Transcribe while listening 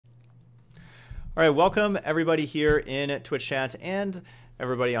All right, welcome everybody here in Twitch chat and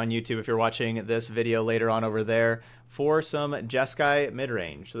everybody on YouTube if you're watching this video later on over there for some Jeskai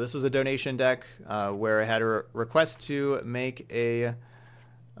Midrange. So this was a donation deck where I had a request to make a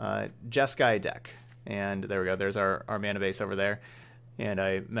Jeskai deck. And there we go, there's our mana base over there. And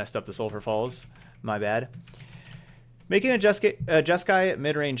I messed up the Sulfur Falls, my bad. Making a Jeskai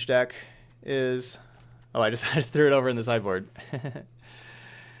Midrange deck is... Oh, I just threw it over in the sideboard.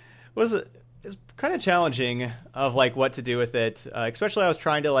 It's kind of challenging of like what to do with it, especially I was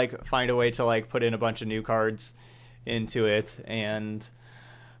trying to like find a way to like put in a bunch of new cards into it, and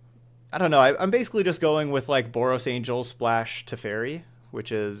I don't know, I'm basically just going with like Boros Angel Splash Teferi,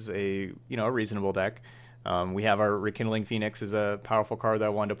 which is a a reasonable deck. We have our Rekindling Phoenix is a powerful card that I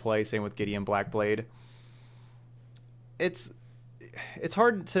wanted to play, same with Gideon Blackblade. It's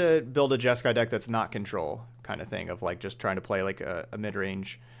hard to build a Jeskai deck that's not control kind of thing, of like just trying to play like a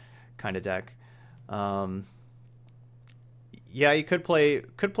mid-range kind of deck. Yeah, you could play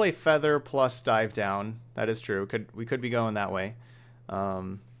Feather plus Dive Down. That is true. We could be going that way.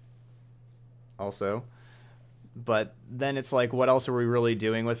 Also, but then it's like, what else are we really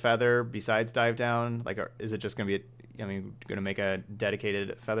doing with Feather besides Dive Down? Like, is it just gonna be going to make a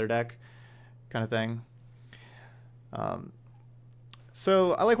dedicated Feather deck kind of thing?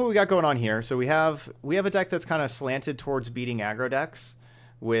 So I like what we got going on here. So we have a deck that's kind of slanted towards beating aggro decks,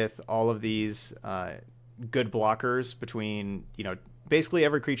 with all of these good blockers between, basically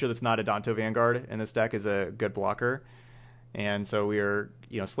every creature that's not a Danto Vanguard in this deck is a good blocker. And so we are,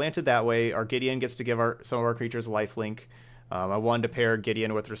 slanted that way. Our Gideon gets to give some of our creatures lifelink. I wanted to pair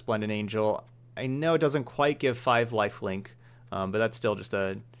Gideon with Resplendent Angel. I know it doesn't quite give 5 lifelink, but that's still just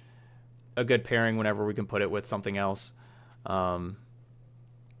a good pairing whenever we can put it with something else. And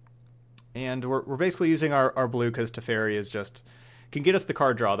we're basically using our blue because Teferi is just... can get us the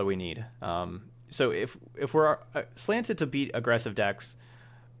card draw that we need. So if we're slanted to beat aggressive decks,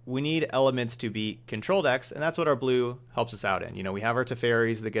 we need elements to beat control decks, and that's what our blue helps us out in. We have our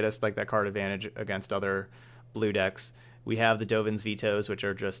Teferis that get us like that card advantage against other blue decks. We have the Dovin's Vetoes, which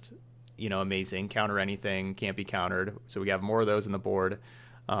are just amazing, counter anything, can't be countered. So we have more of those in the board.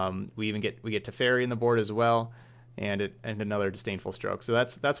 We get Teferi in the board as well, and another Disdainful Stroke. So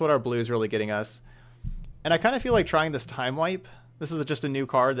that's what our blue is really getting us. And I kind of feel like trying this Time Wipe. This is just a new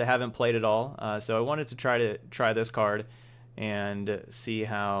card that I haven't played at all, so I wanted to try this card and see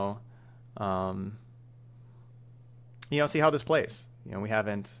how see how this plays. We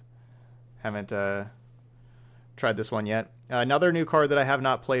haven't tried this one yet. Another new card that I have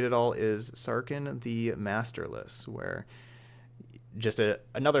not played at all is Sarkhan the Masterless, where just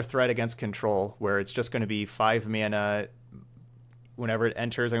another threat against control, where it's just going to be 5 mana. Whenever it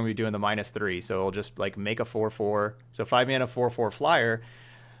enters, I'm going to be doing the -3, so it'll just like make a 4/4, so 5 mana 4/4 flyer,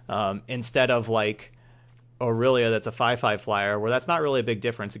 instead of like Aurelia that's a 5/5 flyer, where that's not really a big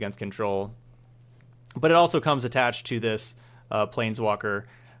difference against control. But it also comes attached to this Planeswalker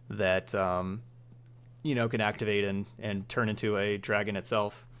that can activate and turn into a dragon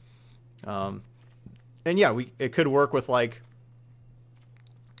itself. And yeah, it could work with like,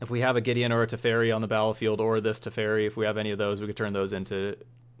 if we have a Gideon or a Teferi on the battlefield, or this Teferi, if we have any of those, we could turn those into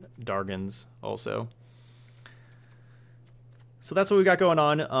Dargans also. So that's what we got going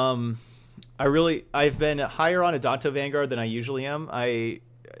on. I've been higher on Adanto Vanguard than I usually am.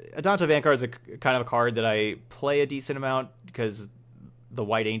 Adanto Vanguard is kind of a card that I play a decent amount because the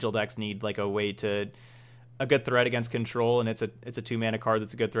White Angel decks need like a good threat against control, and it's a 2-mana card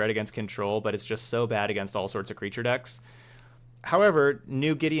that's a good threat against control, but it's just so bad against all sorts of creature decks. However,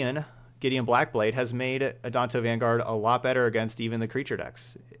 new Gideon Blackblade has made Adanto Vanguard a lot better against even the creature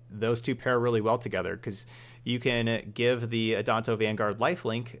decks. Those two pair really well together because you can give the Adanto Vanguard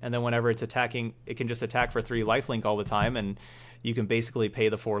lifelink, and then whenever it's attacking, it can just attack for 3 lifelink all the time, and you can basically pay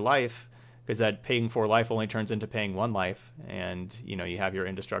the 4 life, because that paying 4 life only turns into paying 1 life, and you have your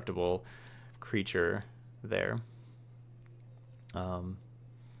indestructible creature there. So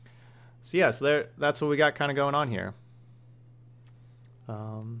yeah, that's what we got kind of going on here.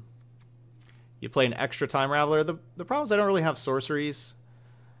 You play an extra Time Raveler. The problem is I don't really have sorceries.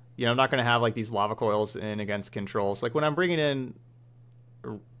 I'm not going to have like these lava coils in against controls. Like when I'm bringing in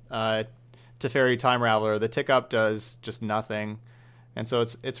Teferi Time Raveler, the tick up does just nothing, and so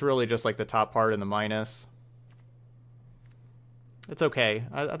it's really just like the top part and the minus. It's okay.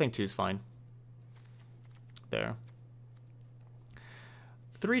 I think 2's fine. There.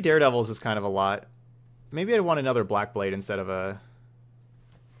 3 Daredevils is kind of a lot. Maybe I'd want another Blackblade instead of a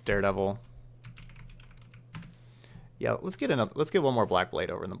Daredevil. Yeah, let's get one more Blackblade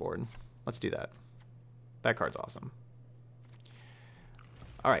over in the board. Let's do that. That card's awesome.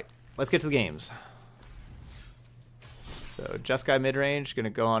 All right, let's get to the games. So Jeskai Midrange,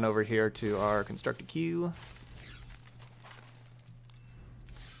 gonna go on over here to our constructed queue.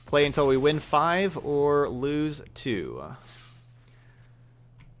 Play until we win 5 or lose 2.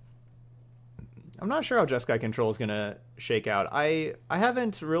 I'm not sure how Jeskai Control is gonna shake out. I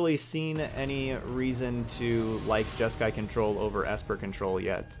haven't really seen any reason to like Jeskai Control over Esper Control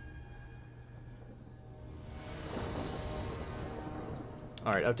yet.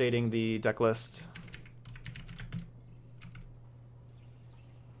 Alright, updating the deck list.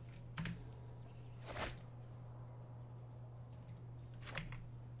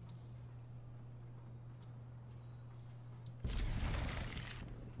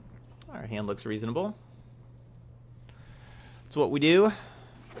 Our hand looks reasonable. That's what we do.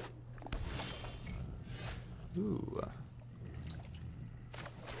 Ooh.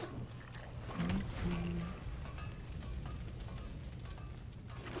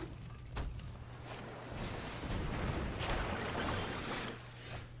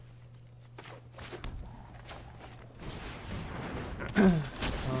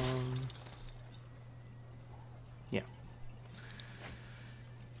 Yeah.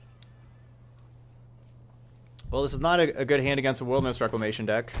 Well, this is not a good hand against a Wilderness Reclamation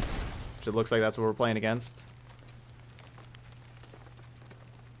deck, which it looks like that's what we're playing against.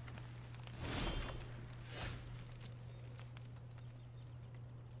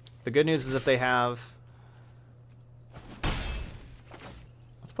 The good news is if they have...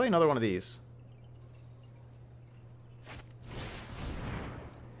 Let's play another one of these.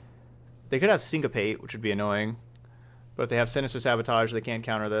 They could have Syncopate, which would be annoying. But if they have Sinister Sabotage, they can't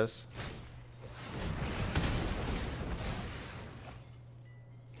counter this.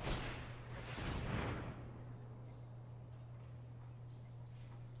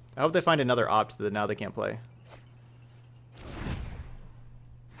 I hope they find another opt that now they can't play.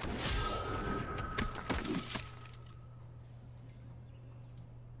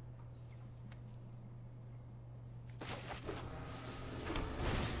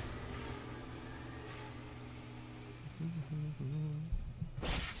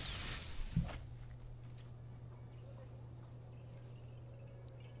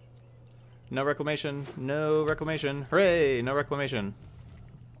 No reclamation. No reclamation. Hooray! No reclamation.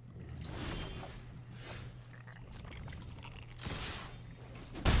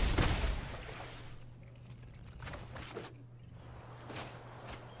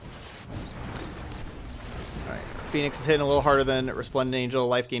 Alright. Phoenix is hitting a little harder than Resplendent Angel.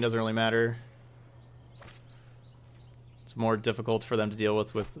 Life gain doesn't really matter. It's more difficult for them to deal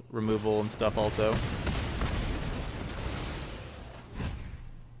with removal and stuff also.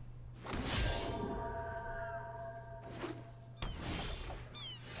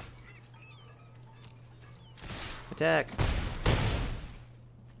 Attack.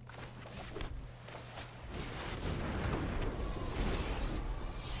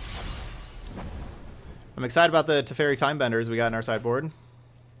 I'm excited about the Teferi Timebenders we got in our sideboard.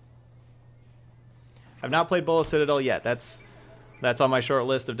 I've not played Boros Citadel yet. That's on my short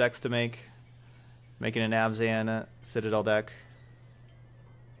list of decks to make. Making an Abzan Citadel deck.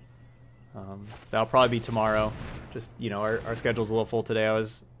 That'll probably be tomorrow. Just, you know, our schedule's a little full today. I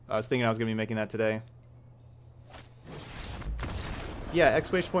was thinking I was gonna be making that today. Yeah,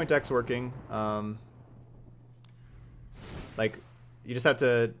 exclamation point deck's working. Like, you just have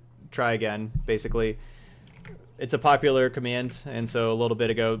to try again, basically. It's a popular command, and so a little bit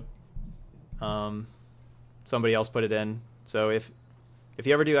ago, somebody else put it in. So if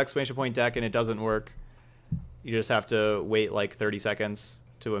you ever do exclamation point deck and it doesn't work, you just have to wait like 30 seconds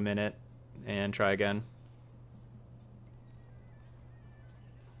to a minute and try again.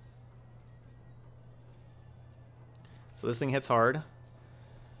 So this thing hits hard.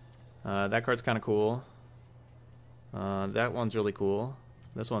 That card's kind of cool. That one's really cool.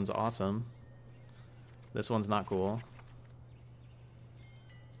 This one's awesome. This one's not cool.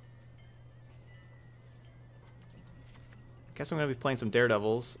 Guess I'm going to be playing some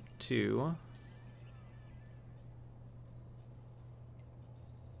Daredevils, too.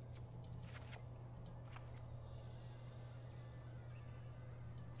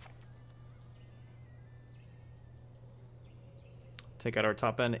 Take out our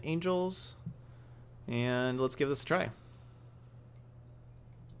top end Angels, and let's give this a try.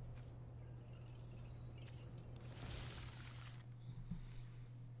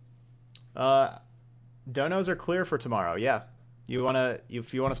 Donos are clear for tomorrow. Yeah,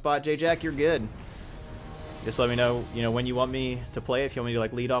 if you wanna spot J-Jack, you're good. Just let me know, you know, when you want me to play. If you want me to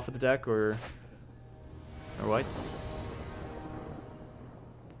like lead off with the deck or what.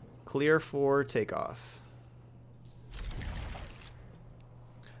 Clear for takeoff.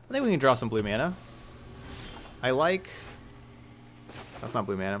 I think we can draw some blue mana. I like... That's not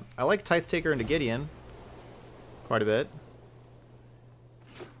blue mana. I like Tithe Taker into Gideon quite a bit.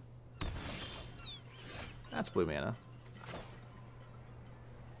 That's blue mana.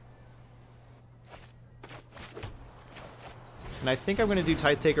 And I think I'm going to do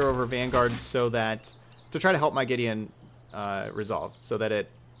Tithe Taker over Vanguard so that... to try to help my Gideon resolve. So that it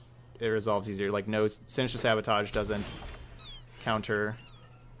resolves easier. Like, no Sinister Sabotage doesn't counter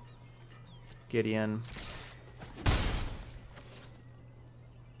Gideon.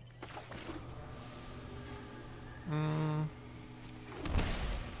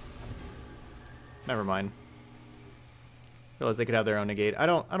 Never mind. Realize they could have their own negate. I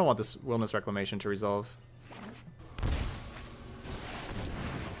don't want this Wilderness Reclamation to resolve.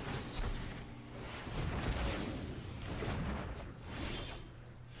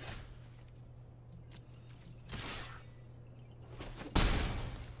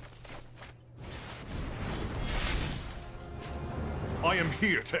 I am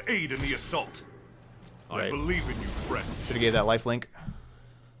here to aid in the assault. I believe in you, friend. Should have gave that lifelink.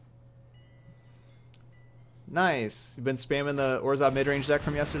 Nice. You've been spamming the Boros Midrange deck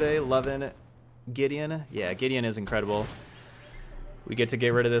from yesterday. Loving Gideon. Yeah, Gideon is incredible. We get to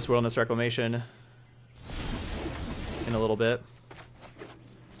get rid of this Wilderness Reclamation in a little bit.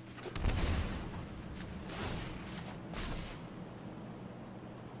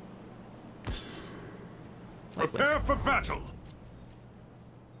 Prepare for battle.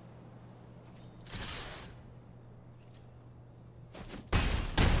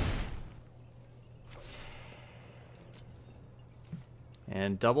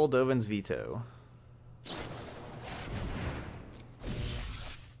 And double Dovin's Veto. So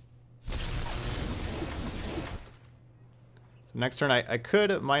next turn I could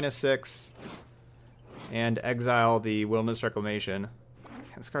 -6 and exile the Wilderness Reclamation. Man,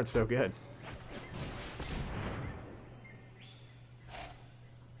 this card's so good.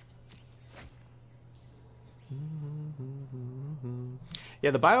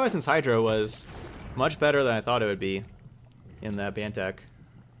 Yeah, the Bioessence Hydro was much better than I thought it would be in that Bant deck.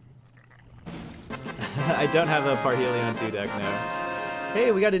 I don't have a Parhelion 2 deck now.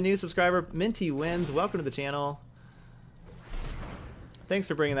 Hey, we got a new subscriber, Minty Wins. Welcome to the channel. Thanks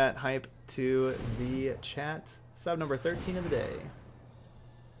for bringing that hype to the chat. Sub number 13 of the day.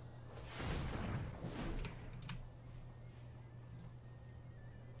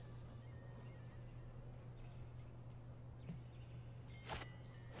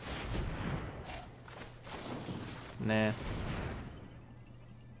 Nah.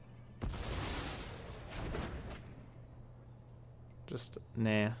 Just,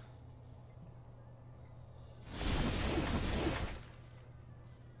 nah.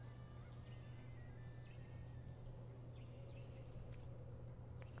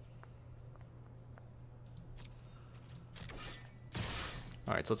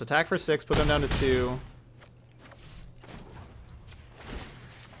 Alright, so let's attack for 6, put them down to 2.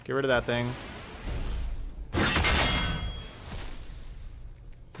 Get rid of that thing.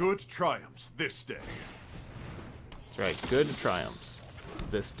 Good triumphs this day. That's right, good triumphs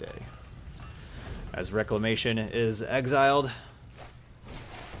this day. As Reclamation is exiled.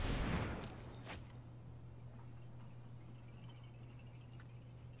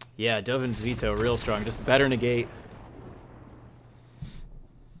 Yeah, Dovin's Veto, real strong. Just better negate.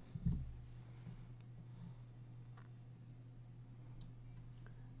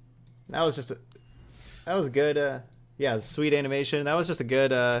 That was just a... That was good, yeah, sweet animation. That was just a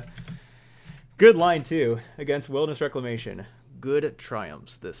good, good line, too, against Wilderness Reclamation. Good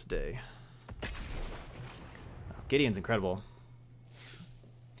triumphs this day. Gideon's incredible.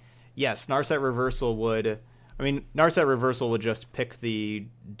 Yes, Narset Reversal would... I mean, Narset Reversal would just pick the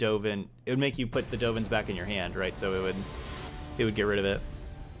Dovin. It would make you put the Dovins back in your hand, right? So it would get rid of it.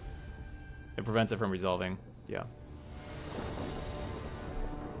 It prevents it from resolving. Yeah.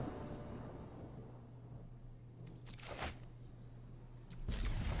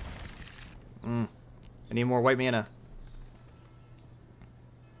 I need more white mana.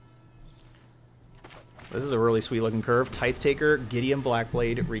 This is a really sweet looking curve. Tithe Taker, Gideon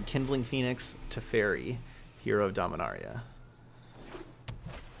Blackblade, Rekindling Phoenix, Teferi, Hero of Dominaria.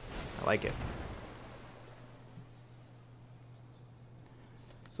 I like it.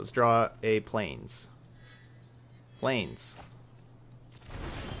 So let's draw a Plains. Plains.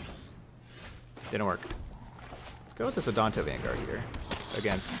 Didn't work. Let's go with this Adanto Vanguard here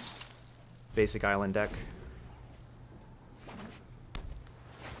against basic island deck.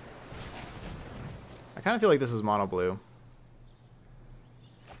 I kind of feel like this is mono blue.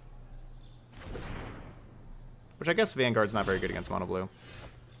 Which I guess Vanguard's not very good against mono blue.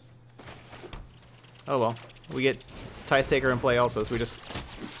 Oh well. We get Tithe Taker in play also, so we just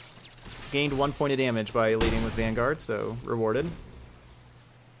gained 1 point of damage by leading with Vanguard, so rewarded.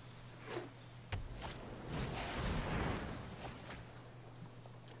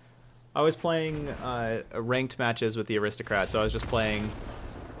 I was playing ranked matches with the Aristocrat, so I was just playing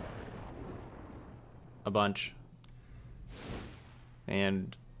a bunch.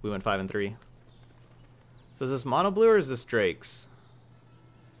 And we went 5 and 3. So is this mono blue or is this Drake's?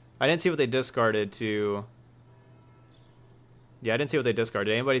 I didn't see what they discarded to... Yeah, I didn't see what they discarded.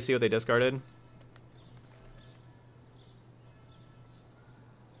 Did anybody see what they discarded?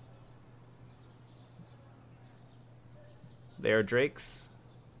 They are Drake's.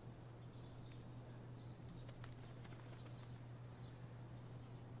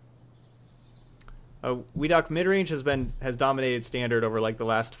 Weedock Midrange has dominated Standard over like the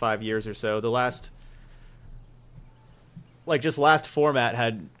last 5 years or so. The last format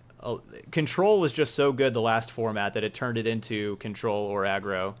had Control was just so good the last format that it turned it into Control or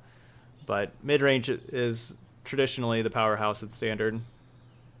aggro. But Midrange is traditionally the powerhouse at Standard.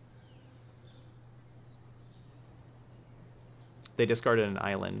 They discarded an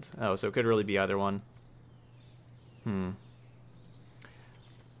island. Oh, so it could really be either one. So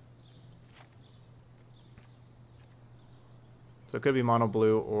it could be mono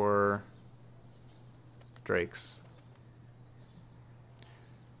blue or Drake's.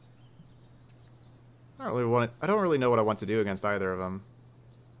 I don't really know what I want to do against either of them.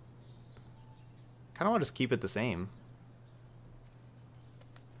 Kind of want to just keep it the same.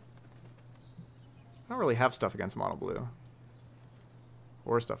 I don't really have stuff against mono blue.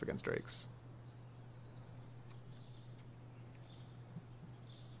 Or stuff against Drake's.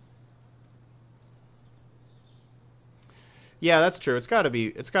 Yeah, that's true. It's gotta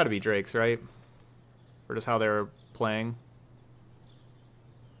be Drake's, right? Or just how they're playing.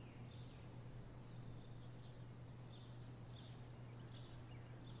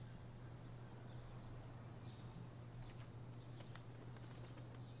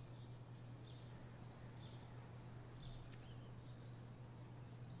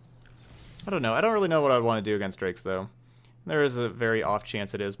 I don't know. I don't really know what I'd want to do against Drake's, though. There is a very off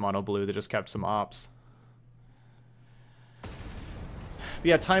chance it is mono blue that just kept some ops. But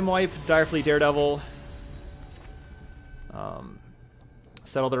yeah, Time Wipe, Direfleet Daredevil.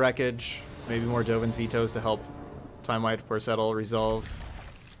 Settle the Wreckage. Maybe more Dovin's Vetoes to help Time Wipe or Settle resolve.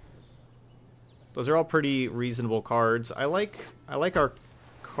 Those are all pretty reasonable cards. I like our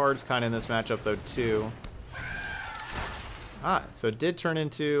cards kind of in this matchup, though, too. Ah, so it did turn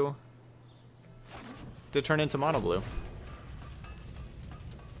into mono blue.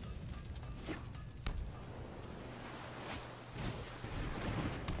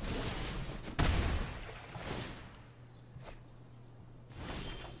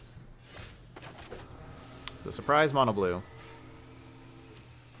 The surprise mono blue.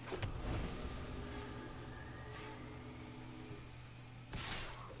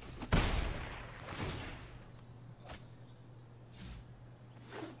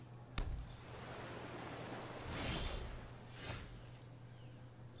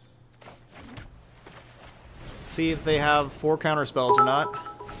 See if they have 4 counter spells or not.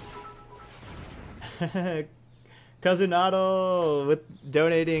 Cousin Otto with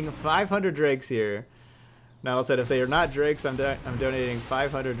donating 500 Drakes here. Now said if they are not Drakes, I'm donating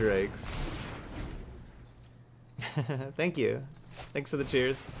 500 Drakes. Thank you. Thanks for the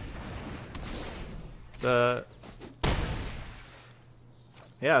cheers. It's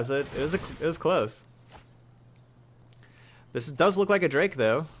yeah, so it was close. This does look like a Drake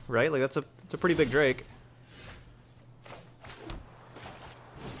though, right? Like it's a pretty big Drake.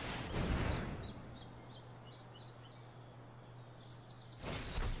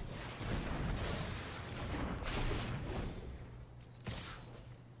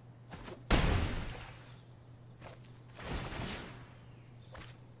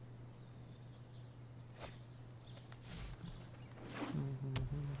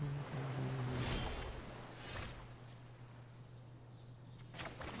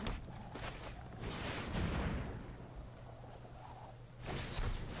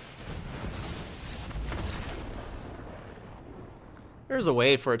 There's a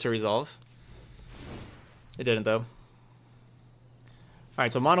way for it to resolve. It didn't, though.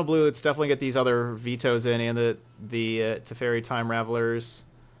 Alright, so mono blue, let's definitely get these other vetoes in and the Teferi Time Ravelers.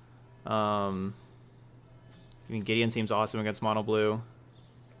 I mean, Gideon seems awesome against mono blue.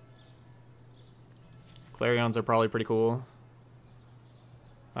 Clarions are probably pretty cool.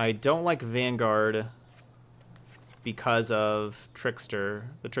 I don't like Vanguard because of Trickster.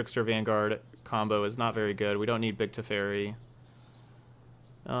 The Trickster Vanguard combo is not very good. We don't need big Teferi.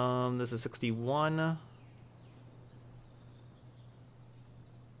 This is 61.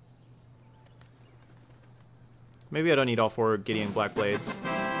 Maybe I don't need all 4 Gideon Black Blades.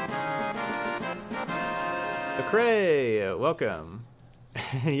 Hooray! Welcome.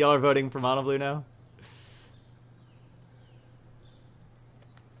 Y'all are voting for Mono Blue now?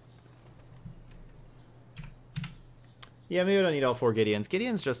 Yeah, maybe I don't need all 4 Gideons.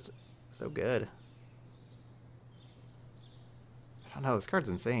 Gideon's just so good. I don't know, this card's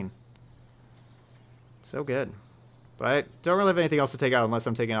insane. So good. But I don't really have anything else to take out unless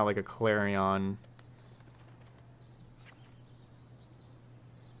I'm taking out like a Clarion.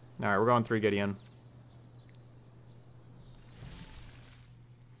 Alright, we're going 3 Gideon.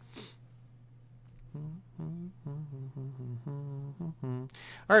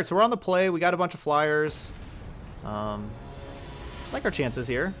 Alright, so we're on the play. We got a bunch of flyers. Like our chances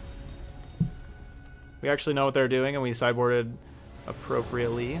here. We actually know what they're doing and we sideboarded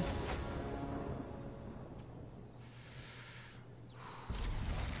appropriately.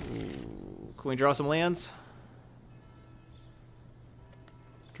 Ooh, can we draw some lands?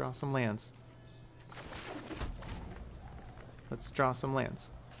 Draw some lands. Let's draw some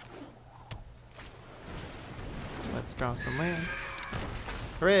lands. Let's draw some lands.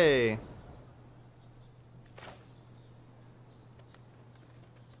 Hooray!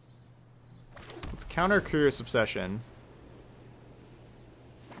 Let's counter Curious Obsession.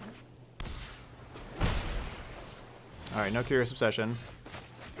 Alright, no Curious Obsession.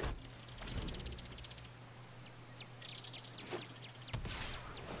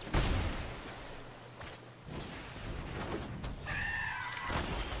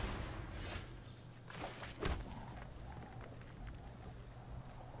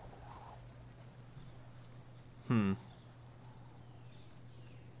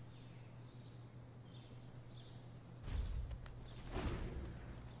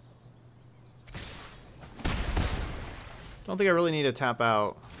 Don't think I really need to tap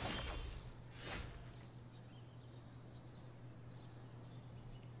out.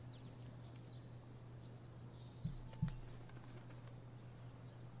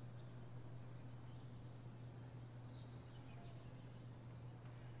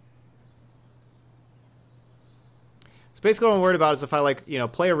 So basically what I'm worried about is if I, like, you know,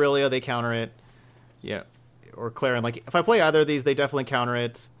 play Aurelia, they counter it. Yeah. Or Clarion. Like, if I play either of these, they definitely counter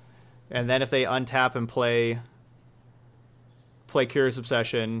it. And then if they untap and play Curious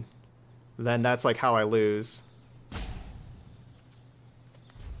Obsession, then that's like how I lose.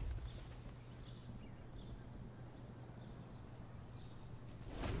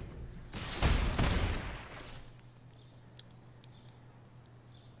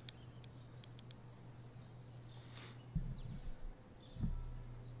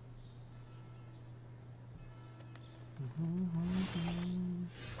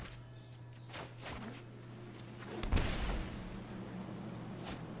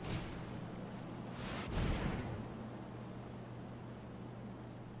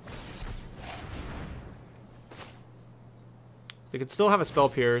 They could still have a Spell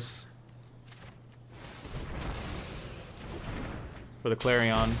Pierce for the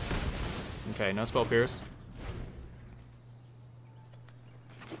Clarion. Okay, no Spell Pierce.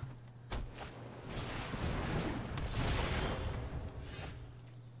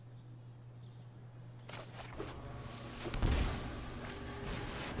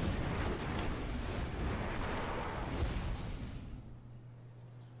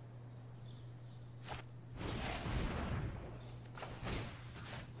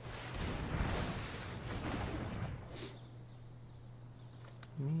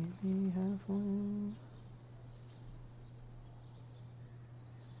 Maybe halfway.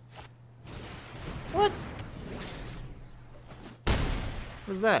 What?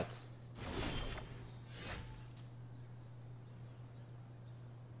 What's that?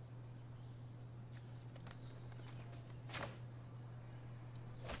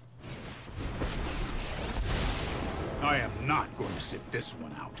 I am not going to sit this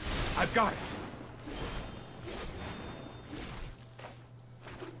one out. I've got it.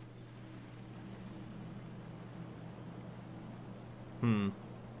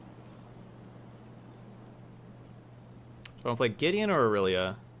 So I want to play Gideon or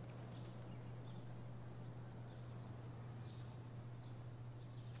Aurelia?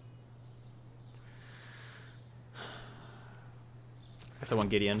 I guess I want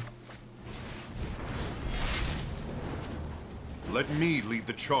Gideon. Let me lead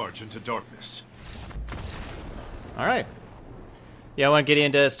the charge into darkness. All right. Yeah, I want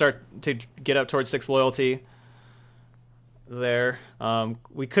Gideon to start to get up towards 6 loyalty. There.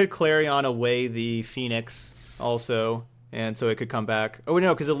 We could Clarion away the Phoenix also. and so it could come back. Oh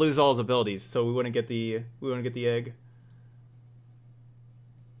no, because it loses all his abilities, so we wouldn't get the egg.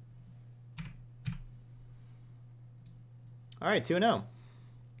 All right, 2-0.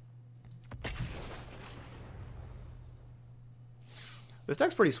 This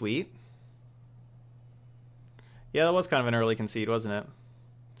deck's pretty sweet. Yeah, that was kind of an early concede, wasn't it?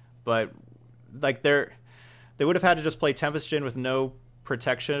 But like they would have had to just play Tempest Djinn with no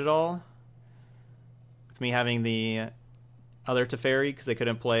protection at all. With me having the other Teferi, because they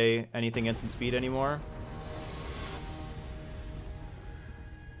couldn't play anything instant speed anymore.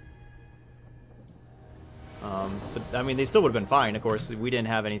 But I mean, they still would have been fine. Of course, we didn't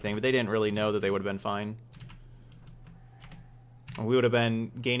have anything, but they didn't really know that they would have been fine. We would have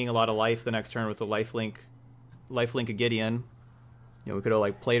been gaining a lot of life the next turn with the lifelink of Gideon. You know, we could have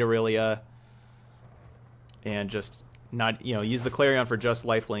like played Aurelia and just not, you know, use the Clarion for just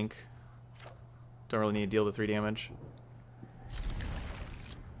lifelink. Don't really need to deal the 3 damage.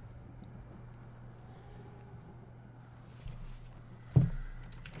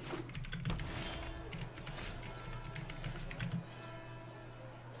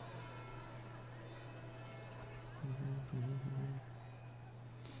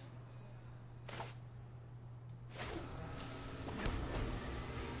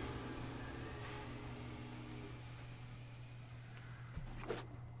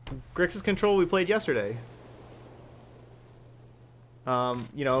 Grixis Control we played yesterday.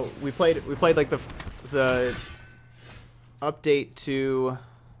 You know, we played like the update to.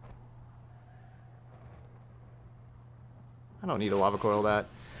 I don't need a lava coil that.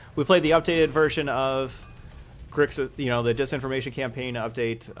 We played the updated version of Grixis, you know, the disinformation campaign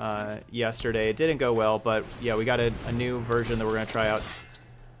update yesterday. It didn't go well, but yeah, we got a new version that we're gonna try out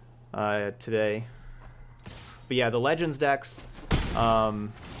today. But yeah, the Legends decks.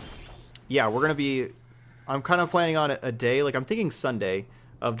 Yeah, we're gonna be. I'm kind of planning on a day, like I'm thinking Sunday,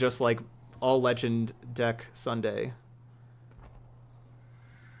 of just like all Legend deck Sunday.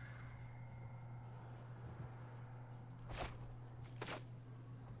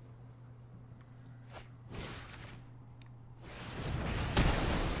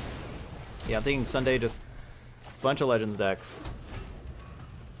 Yeah, I'm thinking Sunday, just a bunch of Legends decks.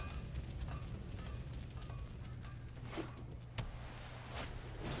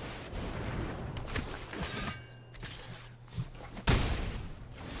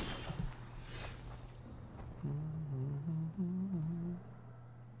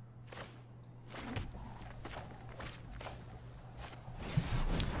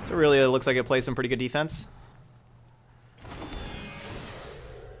 So really, it looks like it plays some pretty good defense.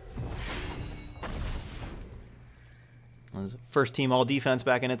 It was first team all defense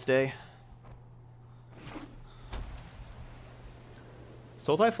back in its day.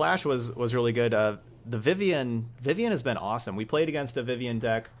 Sultai Flash was really good. The Vivian has been awesome. We played against a Vivian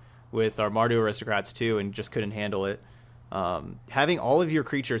deck with our Mardu Aristocrats too, and just couldn't handle it. Having all of your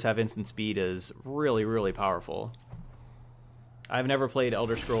creatures have instant speed is really, really powerful. I've never played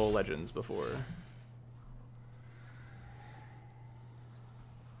Elder Scroll Legends before.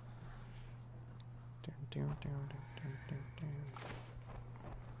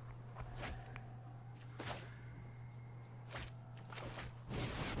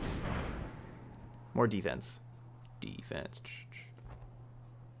 More defense. Defense.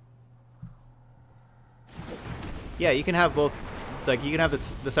 Yeah, you can have both. Like, you can have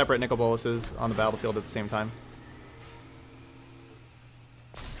the separate Nicol Boluses on the battlefield at the same time.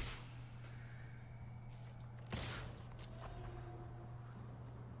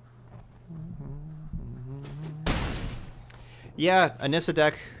 Yeah, a Nissa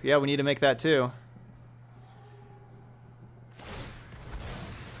deck. Yeah, we need to make that too.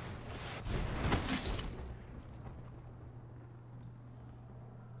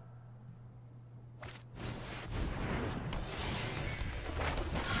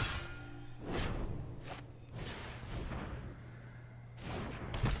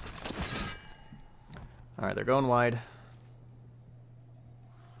 All right, they're going wide.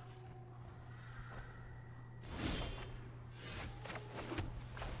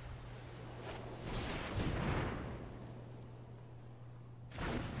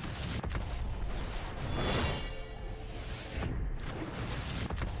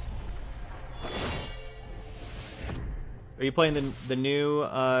 Are you playing the new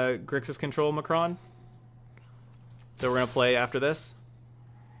Grixis Control Macron that we're going to play after this?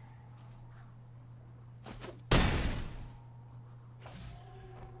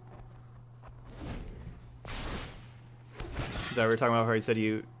 Is that what we were talking about, where you said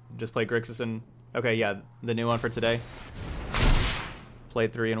you just played Grixis and... Okay, yeah, the new one for today.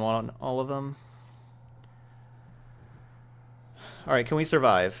 Played 3 and 1 on all of them. All right, can we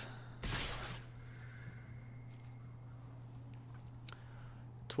survive?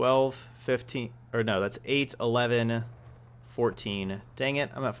 12, 15, or no, that's 8, 11, 14. Dang it,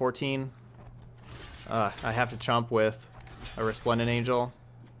 I'm at 14. I have to chomp with a Resplendent Angel.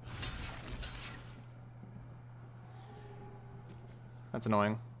 That's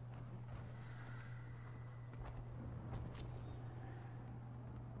annoying.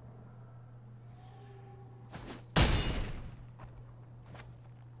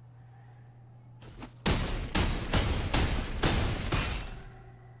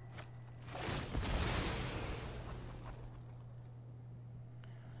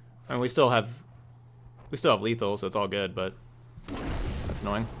 And we still have lethal, so it's all good, but that's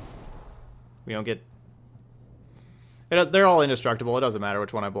annoying. We don't get... They're all indestructible. It doesn't matter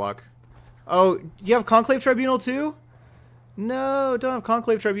which one I block. Oh, you have Conclave Tribunal too? No, don't have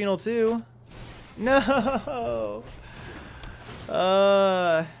Conclave Tribunal too. No!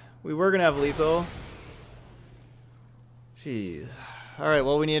 We were gonna have lethal. Jeez. Alright,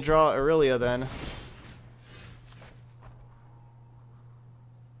 well we need to draw Aurelia then.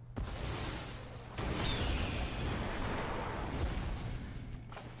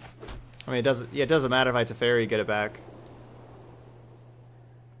 I mean, it doesn't matter if I Teferi get it back.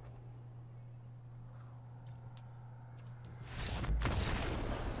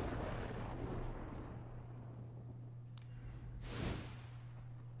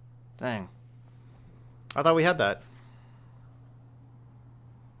 Dang. I thought we had that.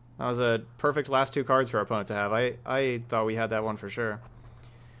 That was a perfect last 2 cards for our opponent to have. I thought we had that one for sure.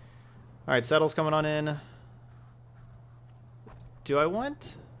 Alright, Settle's coming on in. Do I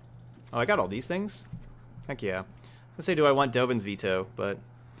want... Oh, I got all these things? Heck yeah. I was gonna say, do I want Dovin's Veto, but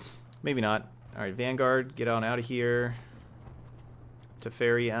maybe not. Alright, Vanguard, get on out of here.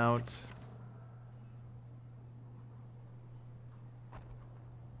 Teferi out.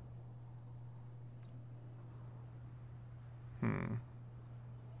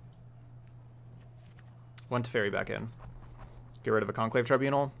 One Teferi back in. Get rid of a Conclave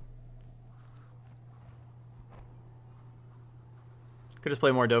Tribunal. Could just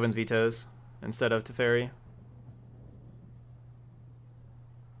play more Dovin's Vetoes instead of Teferi.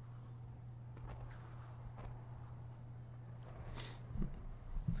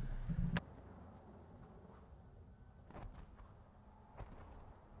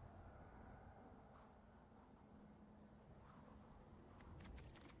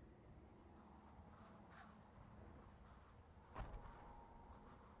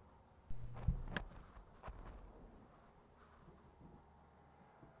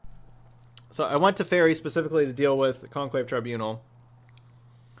 So I went to Teferi specifically to deal with the Conclave Tribunal.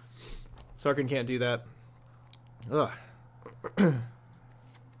 Sarkhan can't do that. Ugh. I'm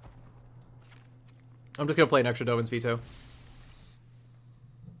just going to play an extra Dovin's Veto.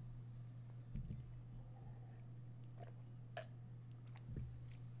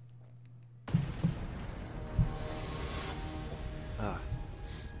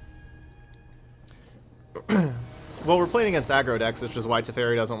 Well, we're playing against aggro decks, which is why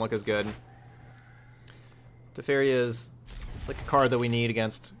Teferi doesn't look as good. Teferi is like a card that we need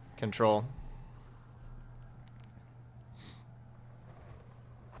against control.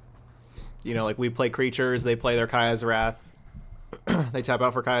 You know, like we play creatures, they play their Kaya's Wrath. They tap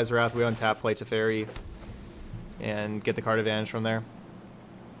out for Kaya's Wrath, we untap, play Teferi, and get the card advantage from there.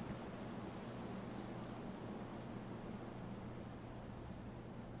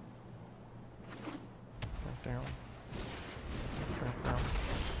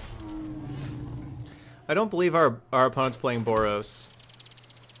 I don't believe our opponent's playing Boros,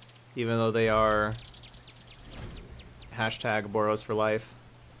 even though they are hashtag Boros for life.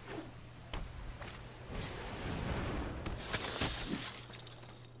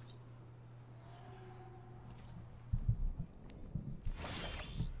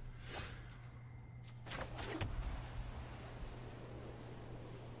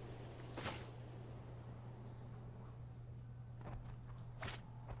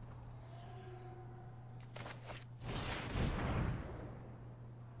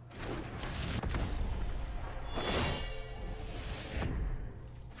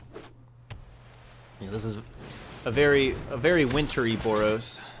 Yeah, this is a very wintry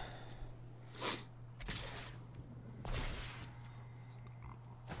Boros.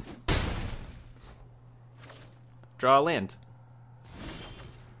 Draw a land.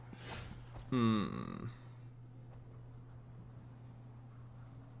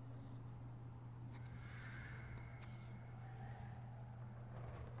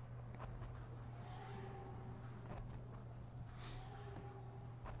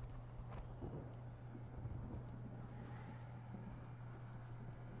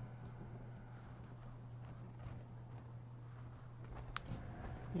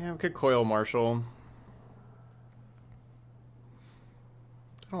 Yeah, we could coil Marshall.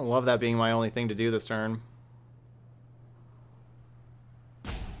 I don't love that being my only thing to do this turn.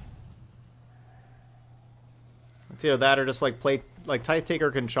 It's either that or just like play, like Tithe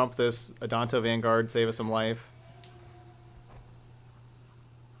Taker can chump this Adanto Vanguard, save us some life.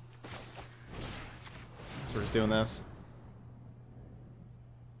 So we're just doing this.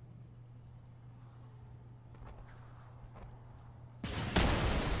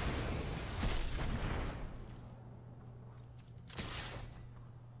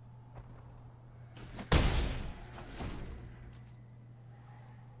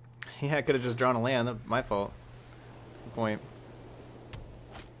 Yeah, I could have just drawn a land. That's my fault. Good point.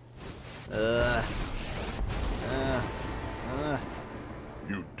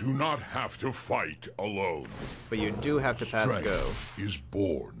 You do not have to fight alone. But you do have to pass Strength go. is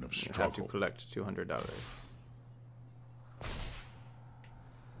born of You have to struggle. collect $200.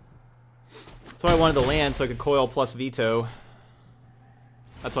 That's why I wanted the land, so I could coil plus veto.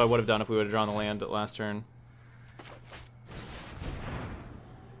 That's what I would have done if we would have drawn the land at last turn.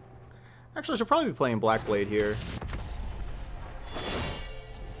 Actually, I should probably be playing Blackblade here.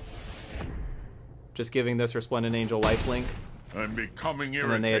 Just giving this Resplendent Angel lifelink. I'm becoming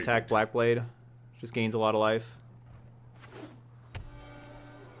irritated. And then they attack Blackblade. Just gains a lot of life.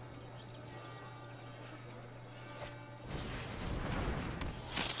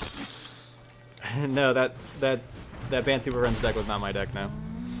 No, that Bant Super Friends deck was not my deck now.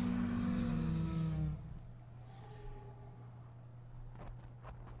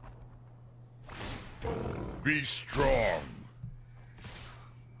 Be strong.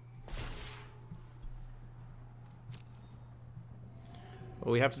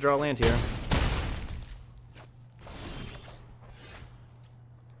 Well, we have to draw land here.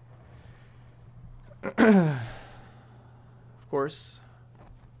 Of course.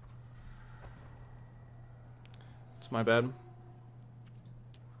 It's my bad.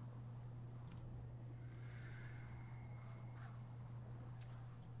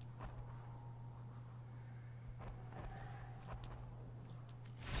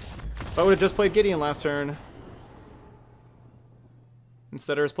 If I would have just played Gideon last turn,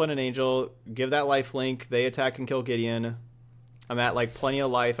 instead of Resplendent Angel, give that life link, they attack and kill Gideon. I'm at like plenty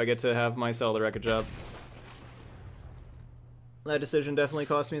of life, I get to have my Sell the Wreckage up. That decision definitely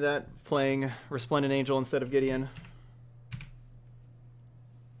cost me that, playing Resplendent Angel instead of Gideon.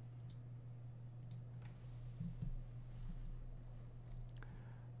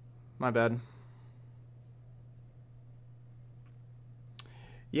 My bad.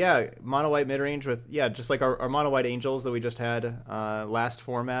 Yeah, mono white midrange with, yeah, just like our mono white angels that we just had last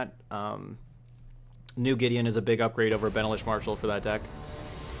format. New Gideon is a big upgrade over Benelish Marshall for that deck.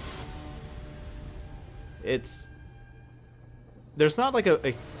 There's not like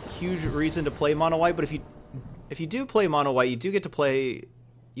a huge reason to play mono white, but if you do play mono white, you do get to play,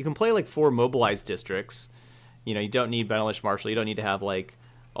 you can play like 4 mobilized districts. You know, you don't need Benelish Marshall, you don't need to have like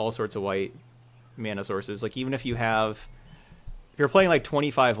all sorts of white mana sources. Like even if you have, if you're playing like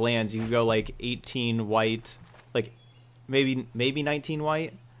 25 lands, you can go like 18 white, like maybe 19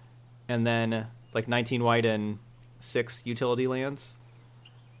 white, and then like 19 white and 6 utility lands.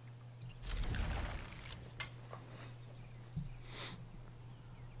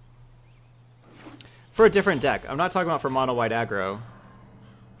 For a different deck. I'm not talking about for mono white aggro.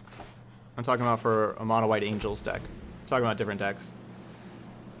 I'm talking about for a mono white angels deck. I'm talking about different decks.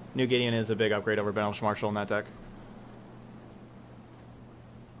 New Gideon is a big upgrade over Benelish Marshall in that deck.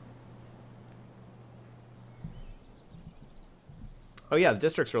 Oh yeah, the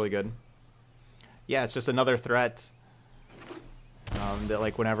district's really good. Yeah, it's just another threat that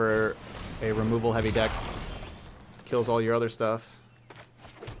like whenever a removal heavy deck kills all your other stuff.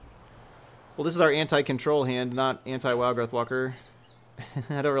 Well, this is our anti-control hand, not anti-Wildgrowth Walker.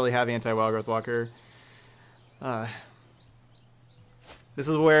 I don't really have anti-Wildgrowth Walker. This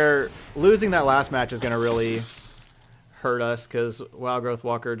is where losing that last match is going to really hurt us because Wildgrowth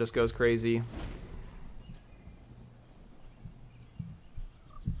Walker just goes crazy.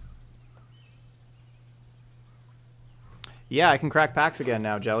 Yeah, I can crack packs again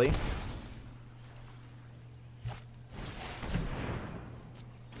now, Jelly.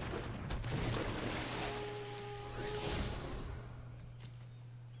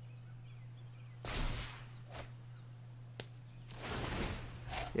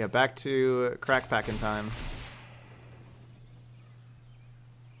 Yeah, back to crack packing time.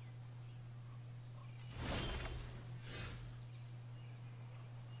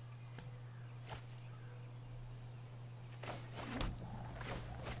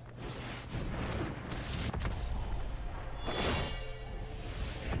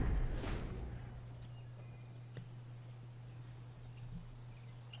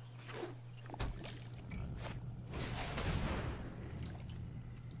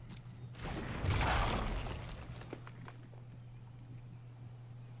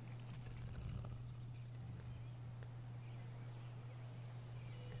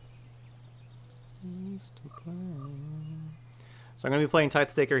 So I'm going to be playing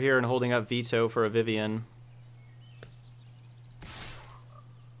Tithe-Taker here and holding up Veto for a Vivian.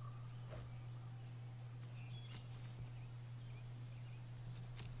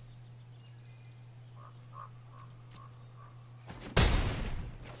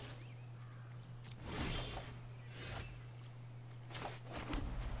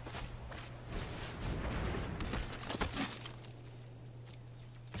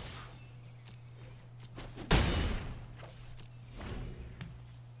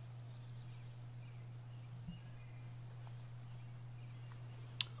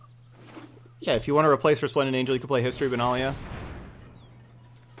 Yeah, if you want to replace Resplendent Angel, you can play History Benalia.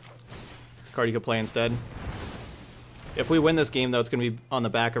 It's a card you could play instead. If we win this game, though, it's going to be on the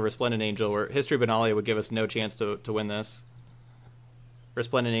back of Resplendent Angel, where History Benalia would give us no chance to win this.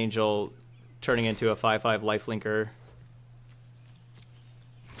 Resplendent Angel turning into a 5/5 lifelinker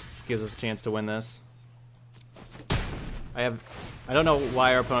gives us a chance to win this. I don't know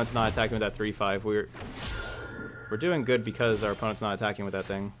why our opponent's not attacking with that 3/5. We're doing good because our opponent's not attacking with that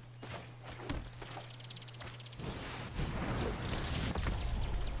thing.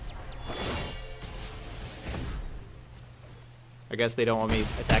 I guess they don't want me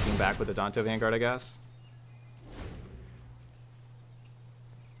attacking back with the Danto Vanguard, I guess.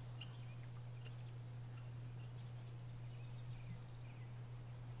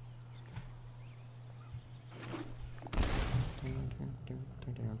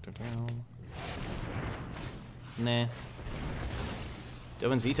 Nah.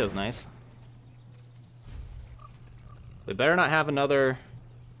 Dovin's Veto's nice. They better not have another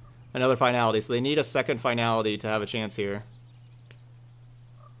finality, so they need a second finality to have a chance here.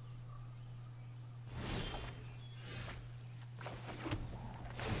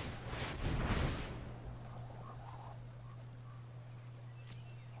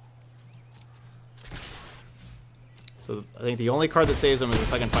 So I think the only card that saves them is a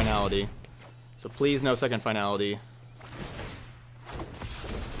second finality. So please no second finality.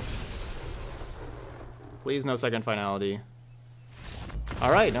 Please no second finality.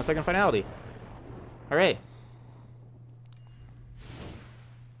 Alright, no second finality. Alright.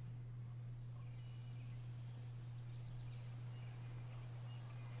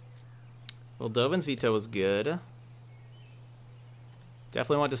 Well, Dovin's Veto was good.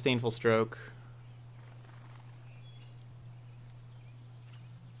 Definitely want Disdainful Stroke.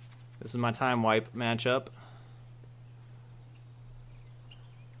 This is my time wipe matchup.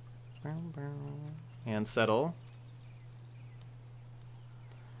 And settle.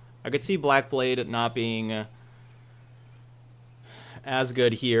 I could see Blackblade not being as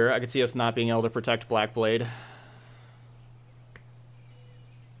good here. I could see us not being able to protect Blackblade.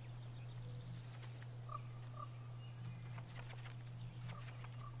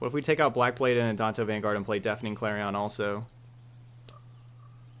 What if we take out Blackblade and Danto Vanguard and play Deafening Clarion also?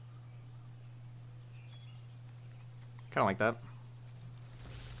 Kind of like that.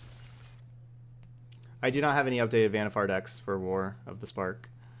 I do not have any updated Vanifar decks for War of the Spark.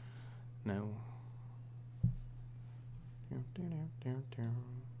 No.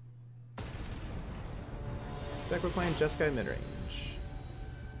 Deck we're playing Jeskai Midrange.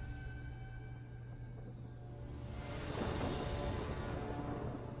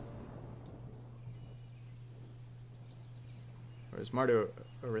 Or is Mardu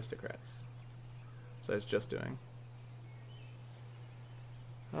Aristocrats? So it's just doing.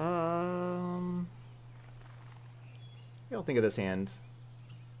 I'll think of this hand.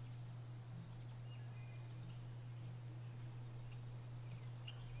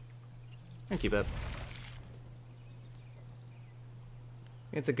 And keep it.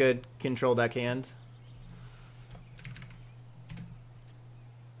 It's a good control deck hand.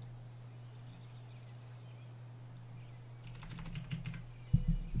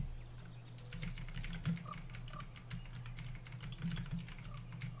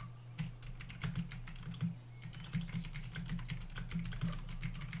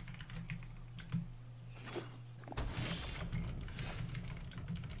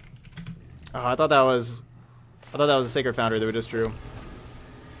 Oh, I thought that was a Sacred Founder that we just drew.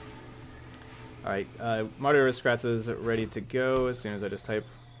 Alright, Mardu Aristocrats is ready to go as soon as I just type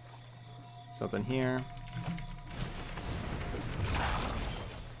something here.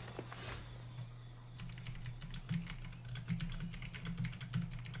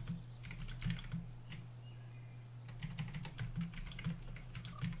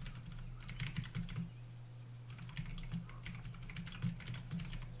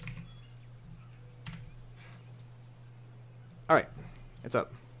 Alright, it's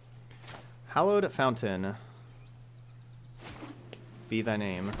up. Hallowed Fountain, be thy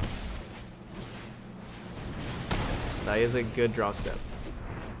name. That is a good draw step.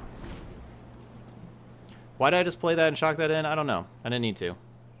 Why did I just play that and shock that in? I don't know. I didn't need to.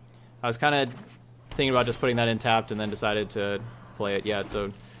 I was kind of thinking about just putting that in tapped and then decided to play it. Yeah,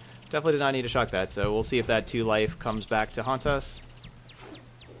 so definitely did not need to shock that. So we'll see if that 2 life comes back to haunt us.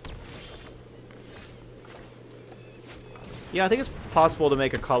 Yeah, I think it's possible to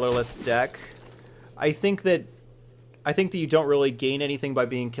make a colorless deck. I think that you don't really gain anything by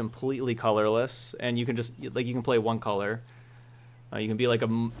being completely colorless, and you can just you can play one color. You can be like a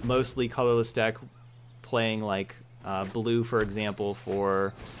mostly colorless deck, playing like blue, for example,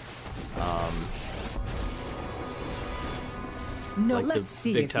 for no, like let's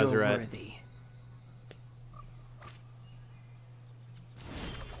see big if you're Tezzeret. worthy.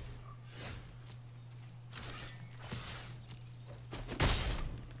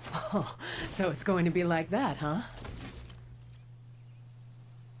 Oh, so it's going to be like that, huh?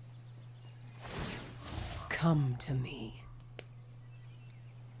 Come to me.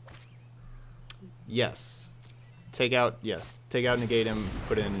 Yes. Take out negate him,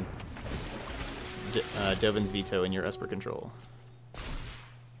 put in Dovin's Veto in your Esper control.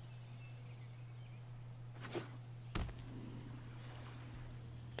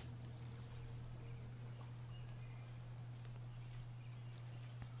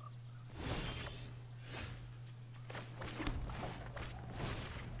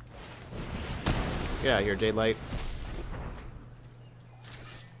 Get out of here, Jade Light.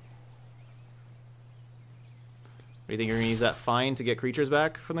 Do you think you're going to use that fine to get creatures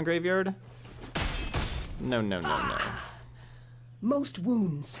back from the graveyard? No, no, no, no. Most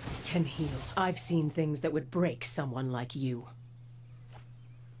wounds can heal. I've seen things that would break someone like you.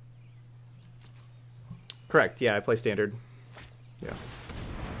 Correct, yeah, I play standard. Yeah.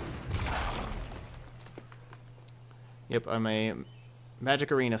 Yep, I'm a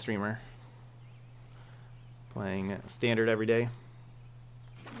Magic Arena streamer. Playing standard every day.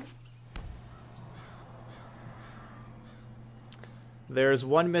 There's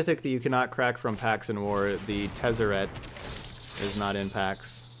one mythic that you cannot crack from packs in War. The Tezzeret is not in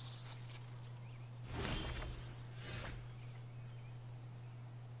packs.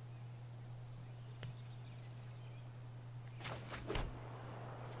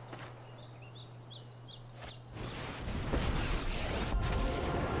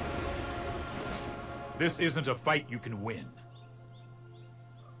 This isn't a fight you can win.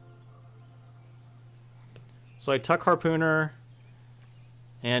 So I tuck Harpooner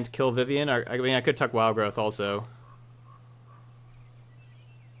and kill Vivian. I mean, I could tuck Wild Growth also.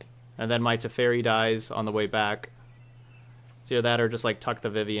 And then my Teferi dies on the way back. It's either that or just like tuck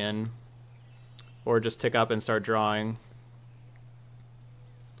the Vivian. Or just tick up and start drawing.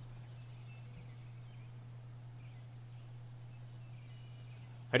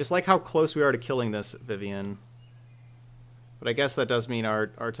 I just like how close we are to killing this Vivian. But I guess that does mean our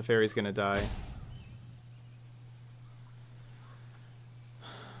Teferi's gonna die.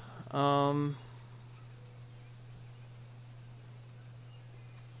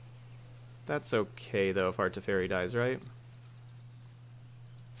 That's okay though if our Teferi dies, right?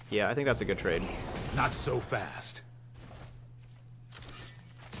 Yeah, I think that's a good trade. Not so fast.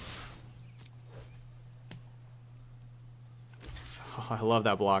 Oh, I love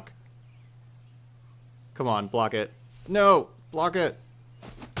that block. Come on, block it. No! Block it!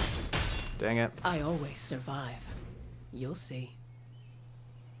 Dang it. I always survive. You'll see.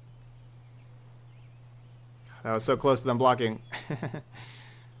 That was so close to them blocking.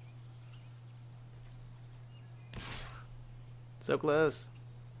 So close.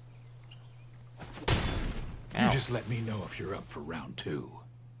 You just let me know if you're up for round 2.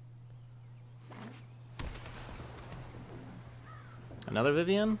 Another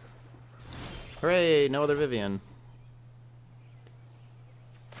Vivian? Hooray, no other Vivian.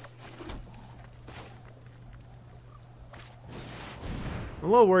 I'm a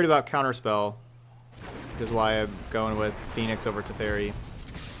little worried about Counterspell, which is why I'm going with Phoenix over Teferi.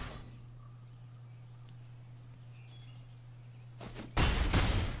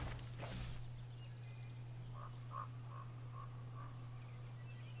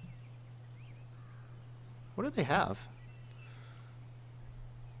 What do they have?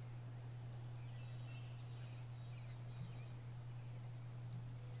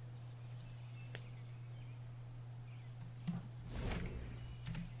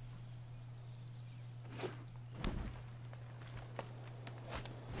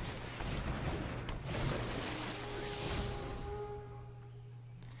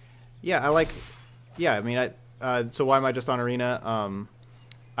 Yeah, I like. Yeah, I mean, so why am I just on Arena?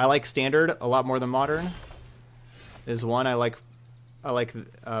 I like Standard a lot more than Modern. Is one I like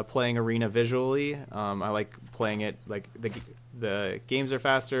playing Arena visually. I like playing it like the games are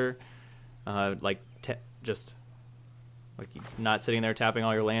faster. Just like not sitting there tapping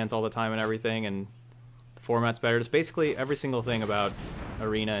all your lands all the time and everything, and the format's better. Just basically every single thing about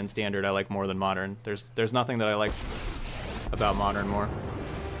Arena and Standard I like more than Modern. There's nothing that I like about Modern more.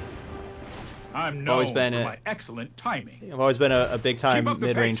 I'm known for my excellent timing. I've always been a big time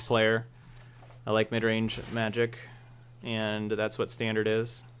mid-range player. I like mid-range Magic, and that's what Standard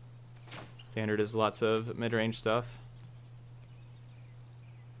is. Standard is lots of mid-range stuff.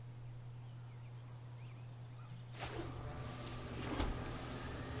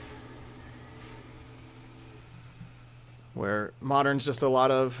 Where Modern's just a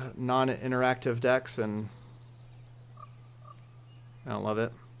lot of non-interactive decks, and I don't love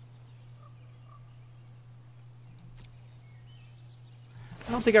it.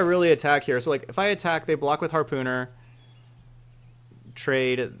 I don't think I really attack here. So like if I attack, they block with Harpooner,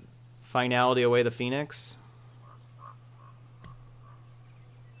 trade Finality away the Phoenix.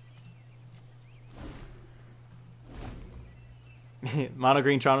 Mono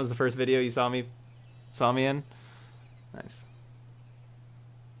Green Tron was the first video you saw me in. Nice.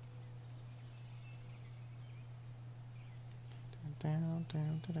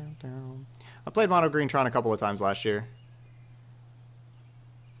 I played Mono Green Tron a couple of times last year.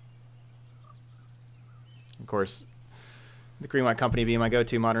 Of course, the Green White Company being my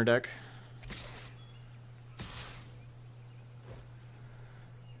go-to modern deck.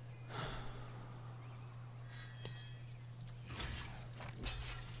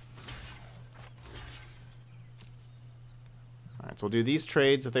 Alright, so we'll do these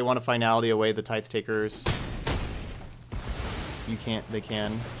trades. If they want to Finality away the Tithe Takers, they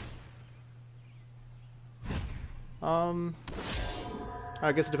can.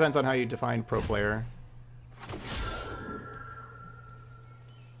 I guess it depends on how you define pro player.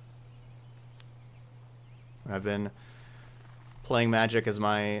 I've been playing Magic as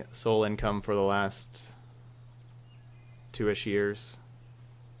my sole income for the last 2-ish years.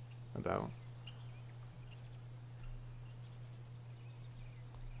 About.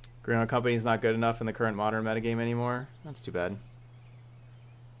 Green White Company's not good enough in the current modern metagame anymore. That's too bad.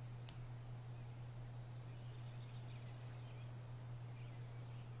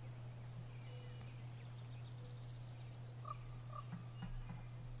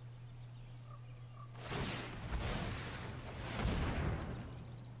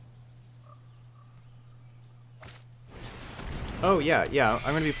 Oh, yeah,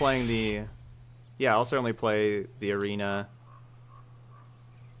 I'm going to be playing the... Yeah, I'll certainly play the Arena.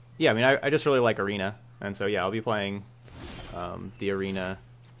 Yeah, I mean, I just really like Arena. And so, yeah, I'll be playing the Arena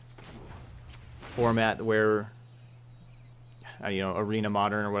format where, Arena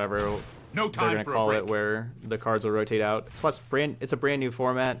Modern or whatever they're going to call it, where the cards will rotate out. Plus, it's a brand new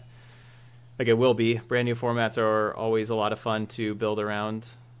format. Like, it will be. Brand new formats are always a lot of fun to build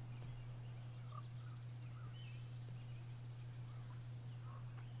around.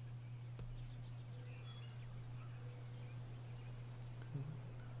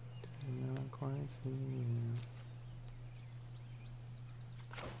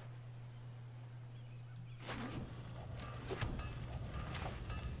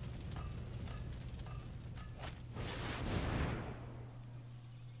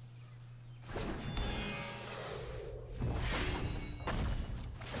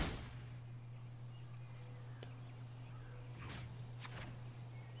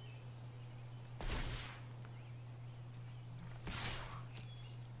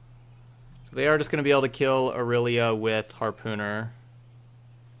 So they are just going to be able to kill Aurelia with Harpooner.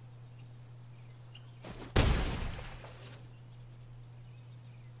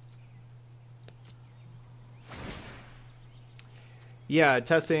 Yeah,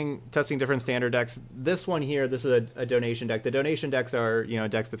 testing different standard decks. This one here, this is a donation deck. The donation decks are,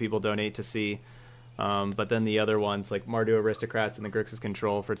 decks that people donate to see. But then the other ones, like Mardu Aristocrats and the Grixis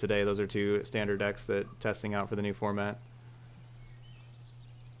Control for today, those are two standard decks that testing out for the new format.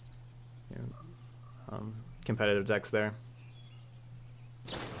 Competitive decks there.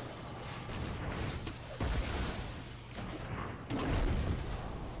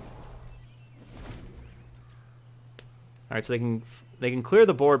 All right, so they can clear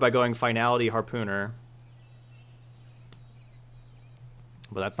the board by going Finality Harpooner,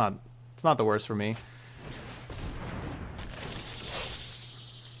 but it's not the worst for me.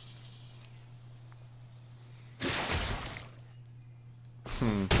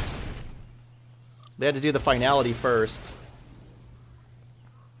 They had to do the Finality first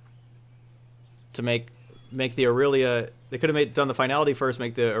to make the Aurelia. They could have done the Finality first,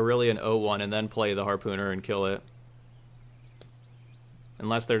 make the Aurelia an 0-1, and then play the Harpooner and kill it.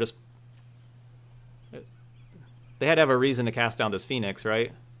 Unless they're just... They had to have a reason to cast down this Phoenix,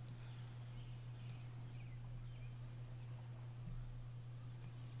 right?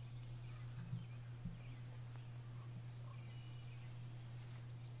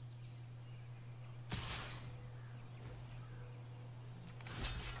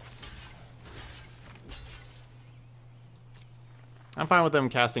 I'm fine with them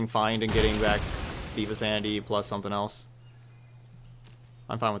casting Find and getting back Thief of Sanity plus something else.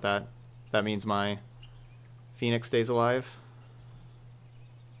 I'm fine with that. That means my Phoenix stays alive.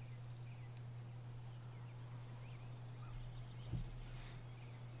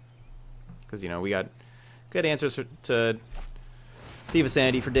 Because, you know, we got good answers to Thief of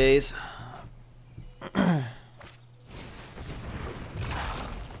Sanity for days. Dang,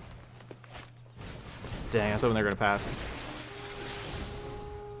 I was hoping they were going to pass.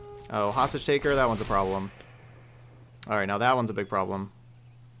 Oh, Hostage Taker, that one's a problem. Alright, now that one's a big problem.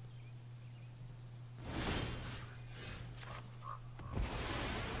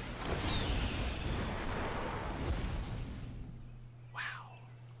 Wow.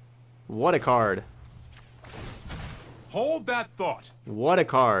 What a card. Hold that thought. What a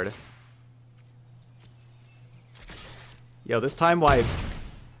card. Yo, this time wipe.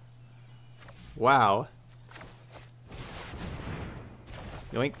 Wow.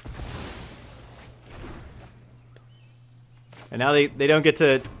 Yoink. And now they don't get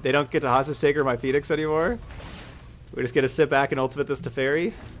to Hostage Taker my Phoenix anymore. We just get to sit back and ultimate this to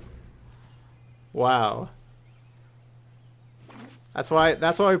Fairy. Wow. That's why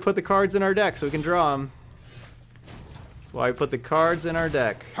we put the cards in our deck so we can draw them. That's why we put the cards in our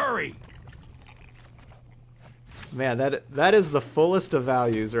deck. Hurry. Man, that is the fullest of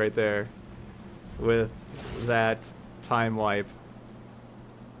values right there with that time wipe.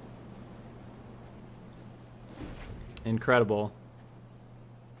 Incredible.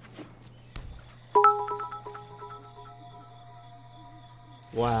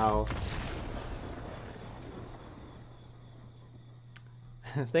 Wow.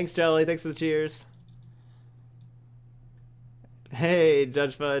 Thanks, Jelly. Thanks for the cheers. Hey,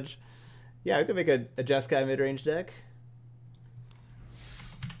 Judge Fudge. Yeah, we could make a Jeskai Midrange deck.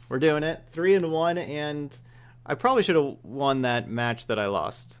 We're doing it. 3-1, and I probably should have won that match that I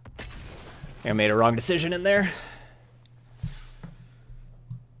lost. I made a wrong decision in there.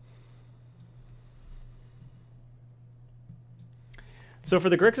 So for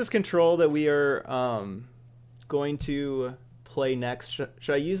the Grixis control that we are going to play next, should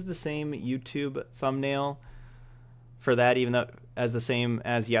I use the same YouTube thumbnail for that, even though as the same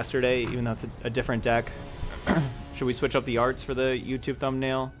as yesterday, even though it's a different deck? Should we switch up the arts for the YouTube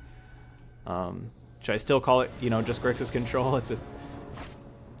thumbnail? Should I still call it, you know, just Grixis control?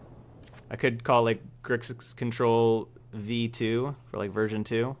 I could call it like Grixis control V2 for like version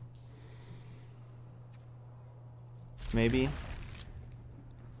 2. Maybe.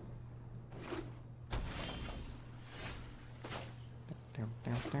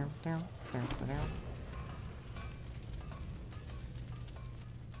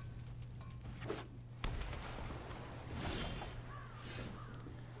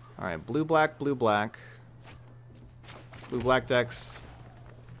 Alright, blue-black, blue-black. Blue-black decks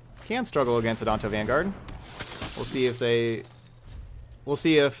can struggle against Adanto Vanguard. We'll see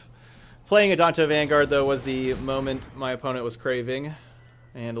if playing Adanto Vanguard, though, was the moment my opponent was craving.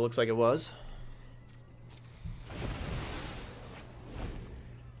 And it looks like it was.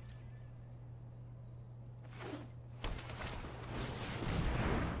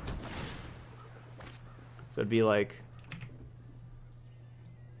 So it'd be like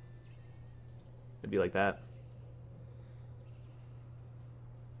that.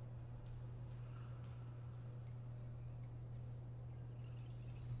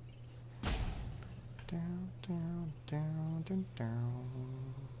 Down, down, down, down, down.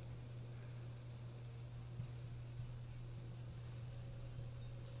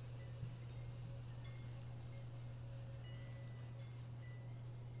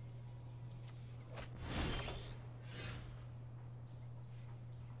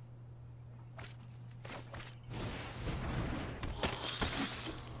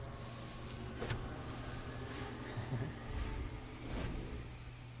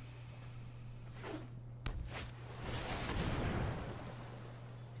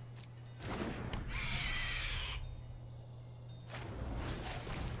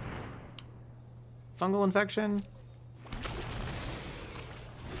 Fungal infection?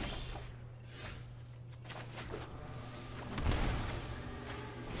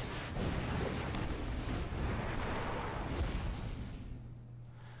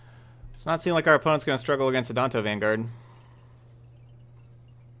 It's not seeming like our opponent's going to struggle against Adanto Vanguard.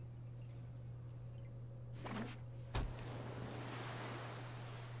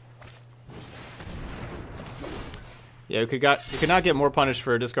 Yeah, we could not get more punished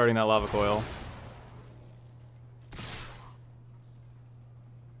for discarding that lava coil.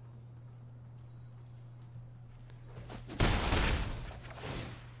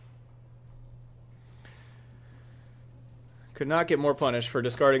 Could not get more punished for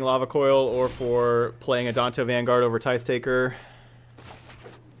discarding lava coil or for playing a Danto Vanguard over Tithe Taker.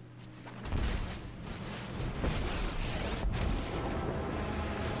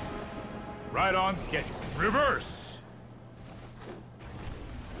 Right on schedule. Reverse!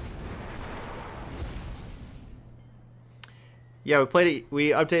 Yeah, we played it. We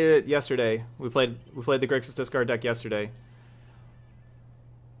updated it yesterday. We played the Grixis discard deck yesterday.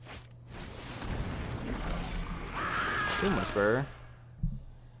 Doom Whisperer.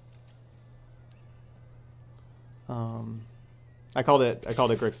 I called it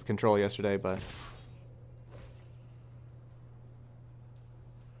Grixis Control yesterday, but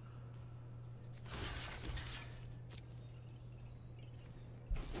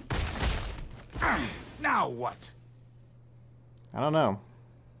Now what? I don't know.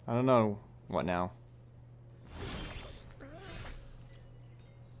 I don't know what now.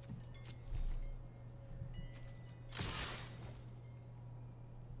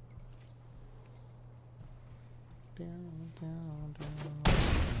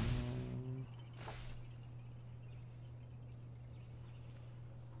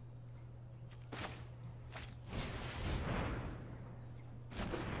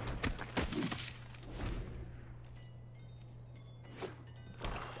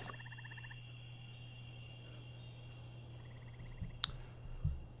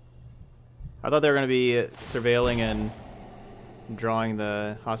 I thought they were going to be surveilling and drawing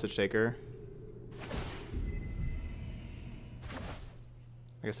the hostage taker.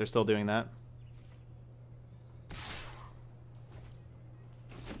 I guess they're still doing that.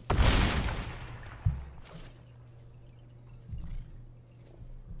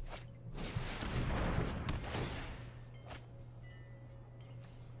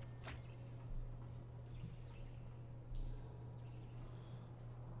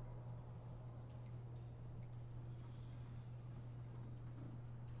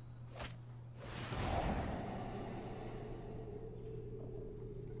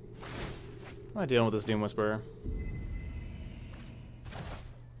 How am I dealing with this Doom Whisperer?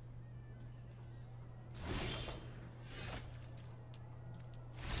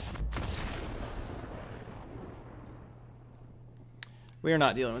 We are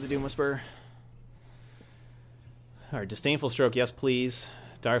not dealing with the Doom Whisperer. Alright, Disdainful Stroke, yes please.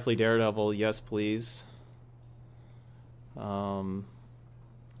 Direfleet Daredevil, yes please. Time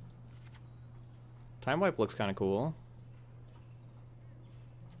Wipe looks kind of cool.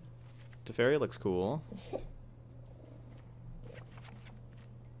 Teferi looks cool. I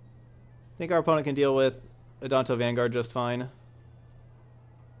think our opponent can deal with Adanto Vanguard just fine.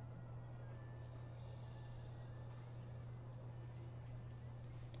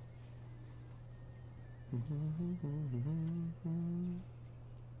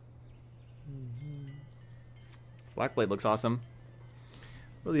 Blackblade looks awesome.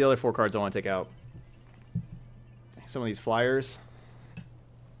 What are the other 4 cards I want to take out? Some of these flyers.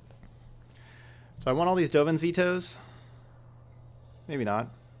 So I want all these Dovin's Vetoes? Maybe not.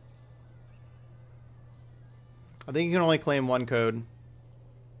 I think you can only claim 1 code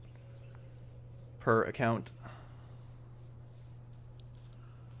per account.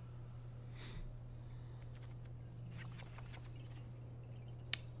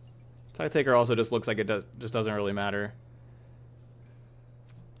 Tithe Taker also just looks like it just doesn't really matter.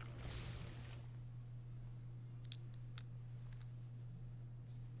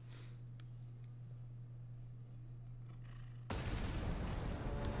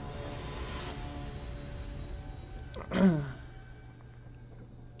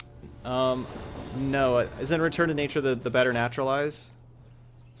 No, isn't Return to Nature the better Naturalize?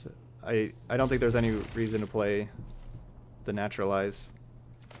 So I don't think there's any reason to play the Naturalize.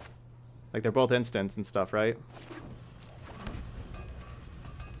 Like, they're both instants and stuff, right?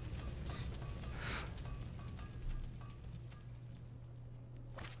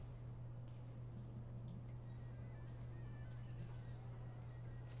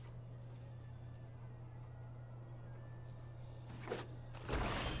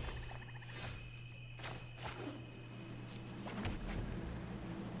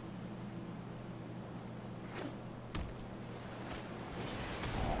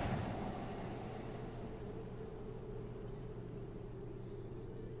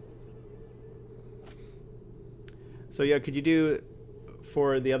 So yeah, could you do,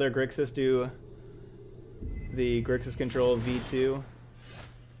 for the other Grixis, do the Grixis Control V2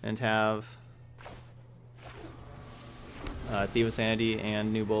 and have Thief of Sanity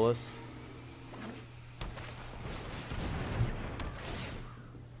and New Bolas.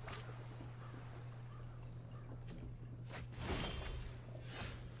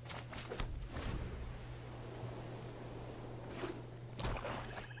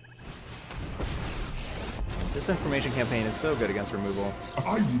 Disinformation campaign is so good against removal.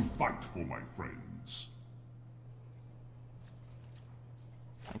 I will fight for my friends.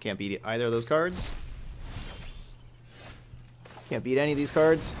 I can't beat either of those cards. Can't beat any of these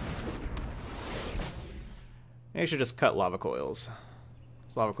cards. Maybe I should just cut Lava Coils.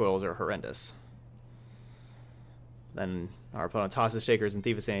 These Lava Coils are horrendous. Then our opponent's Hostage Takers and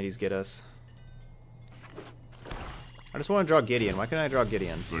Thief of Sanities get us. I just want to draw Gideon. Why can't I draw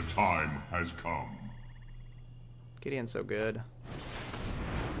Gideon? The time has come. Gideon's so good.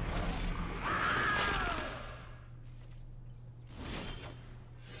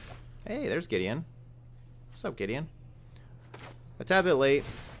 Hey, there's Gideon. What's up, Gideon? A tad bit late.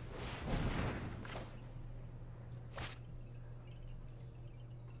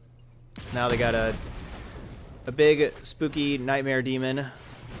 Now they got a big, spooky nightmare demon.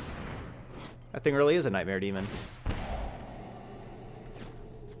 That thing really is a nightmare demon.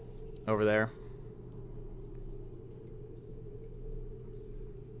 Over there.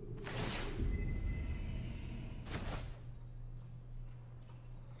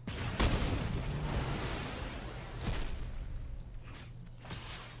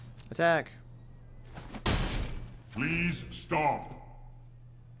 Attack. Please stop.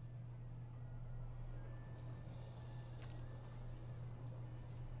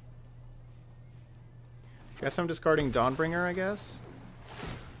 Guess I'm discarding Dawnbringer, I guess.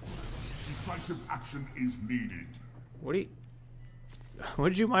 Decisive action is needed. What did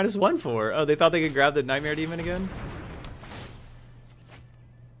you -1 for? Oh, they thought they could grab the Nightmare Demon again?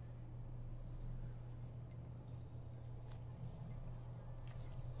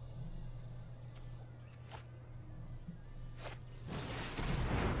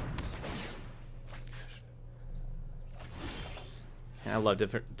 I love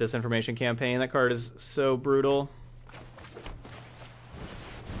Disinformation Campaign. That card is so brutal.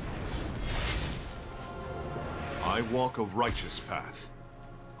 I walk a righteous path.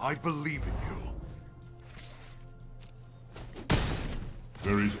 I believe in you.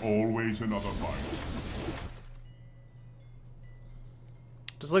 There is always another fight.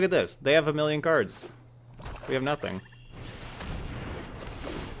 Just look at this. They have 1,000,000 cards. We have nothing.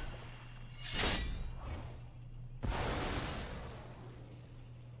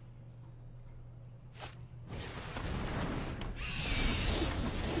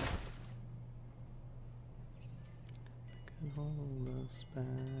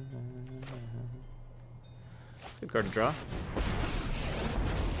 It's a good card to draw.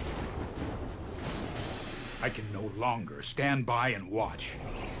 I can no longer stand by and watch.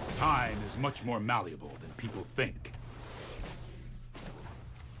 Time is much more malleable than people think.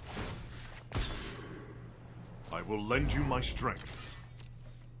 I will lend you my strength.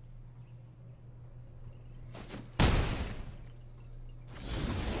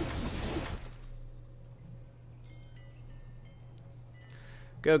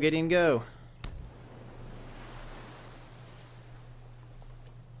 Go, Gideon, go.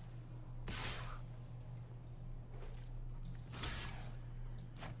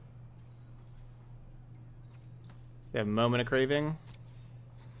 They have a Moment of Craving.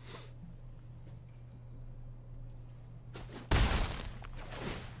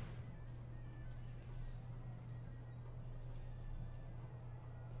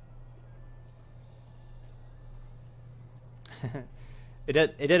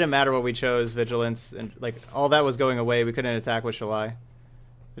 It didn't matter what we chose, Vigilance, and like all that was going away. We couldn't attack with Shalai.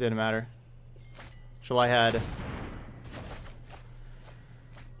 It didn't matter. Shalai had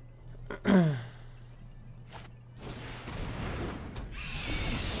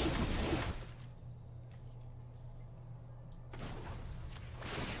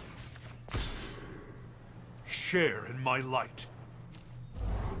Share in my light.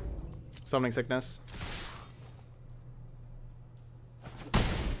 Summoning Sickness.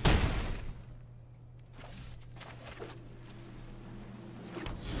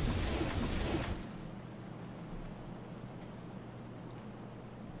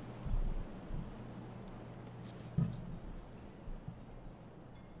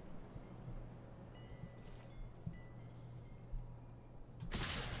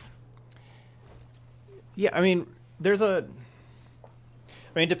 Yeah, I mean, it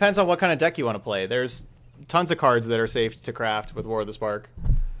depends on what kind of deck you want to play. There's tons of cards that are safe to craft with War of the Spark.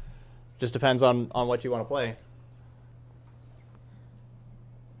 Just depends on what you want to play.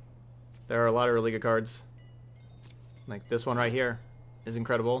 There are a lot of really good cards. Like this one right here is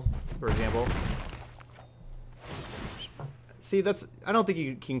incredible, for example. See, I don't think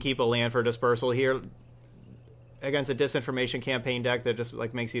you can keep a land for dispersal here against a disinformation campaign deck that just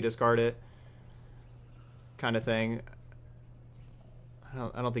like makes you discard it, kind of thing.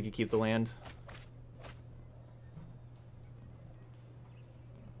 I don't think you keep the land.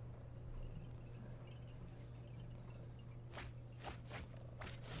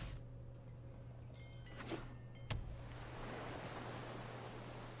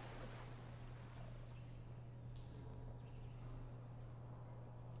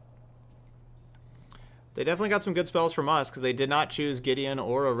 They definitely got some good spells from us because they did not choose Gideon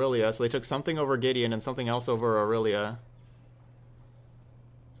or Aurelia, so they took something over Gideon and something else over Aurelia.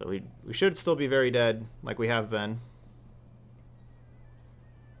 So we should still be very dead, like we have been.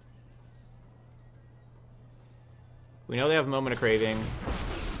 We know they have Moment of Craving.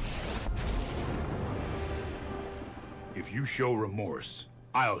 If you show remorse,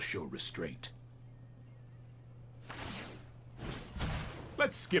 I'll show restraint.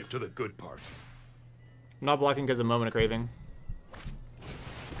 Let's skip to the good part. I'm not blocking because of Moment of Craving.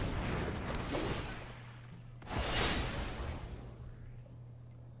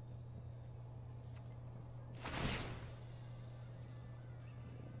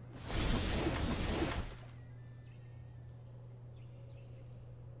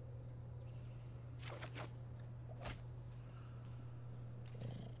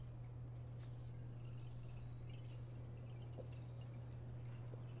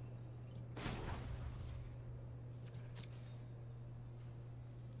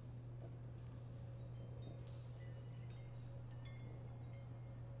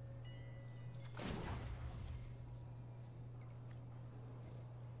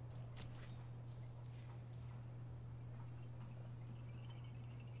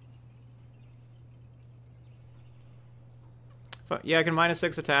 Yeah, I can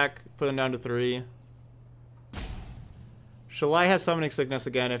 -6 attack, put them down to 3. Shalai has Summoning Sickness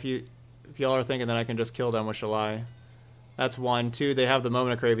again. If y'all are thinking that I can just kill them with Shalai. That's 1. 2, they have the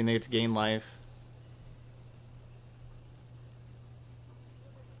Moment of Craving, they get to gain life.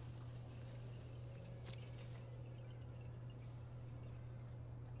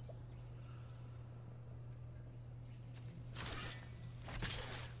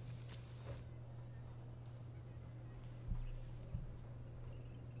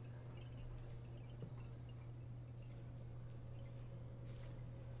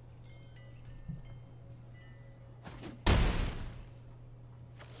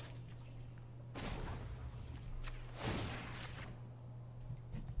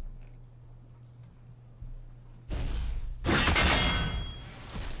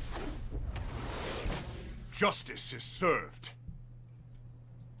 Justice is served.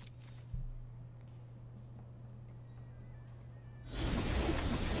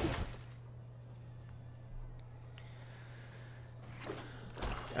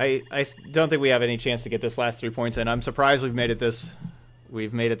 I don't think we have any chance to get this last 3 points in. I'm surprised we've made it this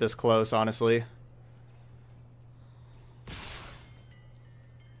close, honestly.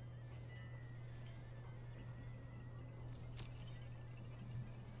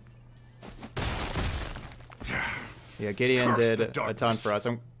 Yeah, Gideon did a ton for us.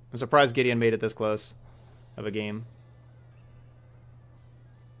 I'm surprised Gideon made it this close of a game.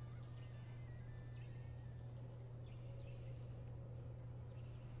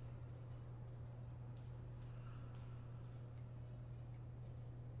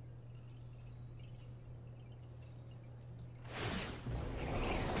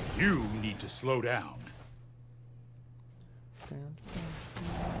 You need to slow down.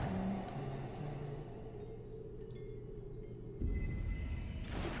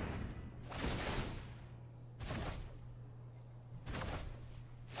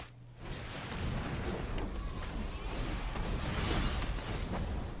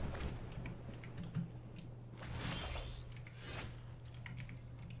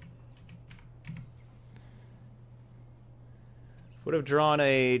 Would have drawn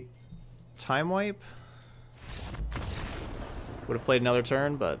a time wipe. Would have played another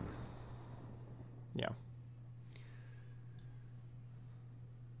turn, but yeah.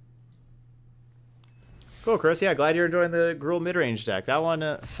 Cool, Chris. Yeah, glad you're enjoying the Gruul Midrange deck. That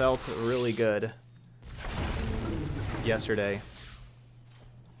one felt really good yesterday.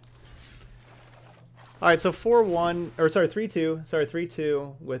 All right, so 4-1, or sorry, 3-2. Sorry,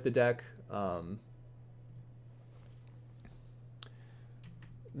 3-2 with the deck.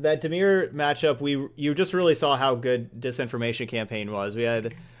 That Dimir matchup, you just really saw how good Disinformation Campaign was. We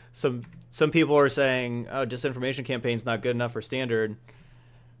had some people were saying, "Oh, Disinformation Campaign's not good enough for Standard."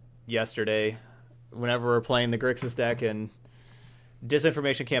 Yesterday, whenever we're playing the Grixis deck, and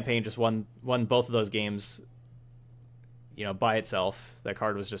Disinformation Campaign just won both of those games, you know, by itself. That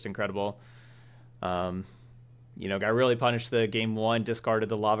card was just incredible. You know, got really punished the game 1, discarded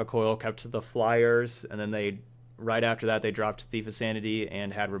the Lava Coil, kept the Flyers, and then right after that they dropped Thief of Sanity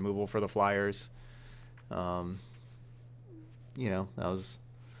and had removal for the Flyers. You know, that's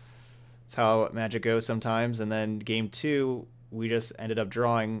how Magic goes sometimes. And then game 2, we just ended up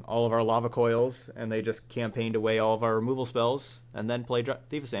drawing all of our Lava Coils, and they just campaigned away all of our removal spells, and then played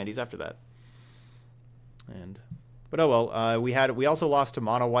Thief of Sanities after that. But oh well. We also lost to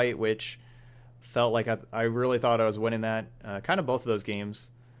Mono White, which felt like I really thought I was winning that. Kind of both of those games.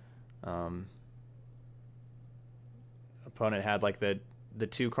 Opponent had like the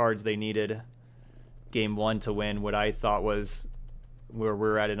 2 cards they needed game 1 to win what I thought was where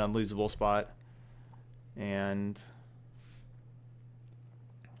we're at an unlosable spot. And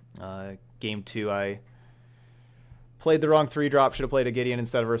game 2 I played the wrong 3-drop, should have played a Gideon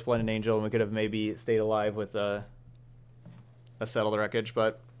instead of a Resplendent Angel, and we could have maybe stayed alive with a Settle the Wreckage.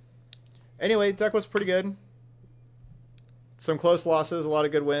 But anyway, deck was pretty good. Some close losses, a lot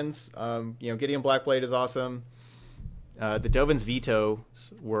of good wins. You know, Gideon Blackblade is awesome. The Dovin's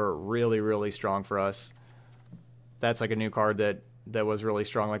Vetoes were really, really strong for us. That's like a new card that was really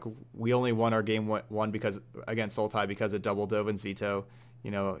strong. Like, we only won our game 1 because against Sultai because of double Dovin's Veto.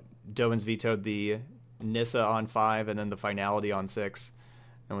 You know, Dovin's vetoed the Nissa on 5 and then the Finality on 6,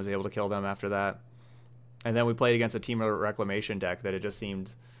 and was able to kill them after that. And then we played against a Temur Reclamation deck that it just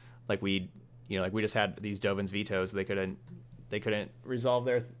seemed like we just had these Dovin's Vetoes. They couldn't resolve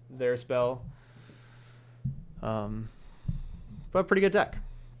their spell. But pretty good deck.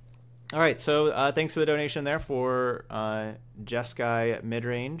 All right, so thanks for the donation there for Jeskai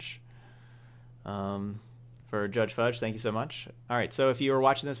Midrange. For Judge Fudge, thank you so much. All right, so if you are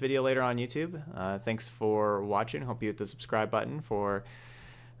watching this video later on YouTube, thanks for watching. Hope you hit the subscribe button for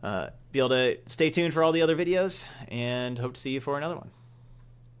be able to stay tuned for all the other videos, and hope to see you for another one.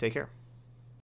 Take care.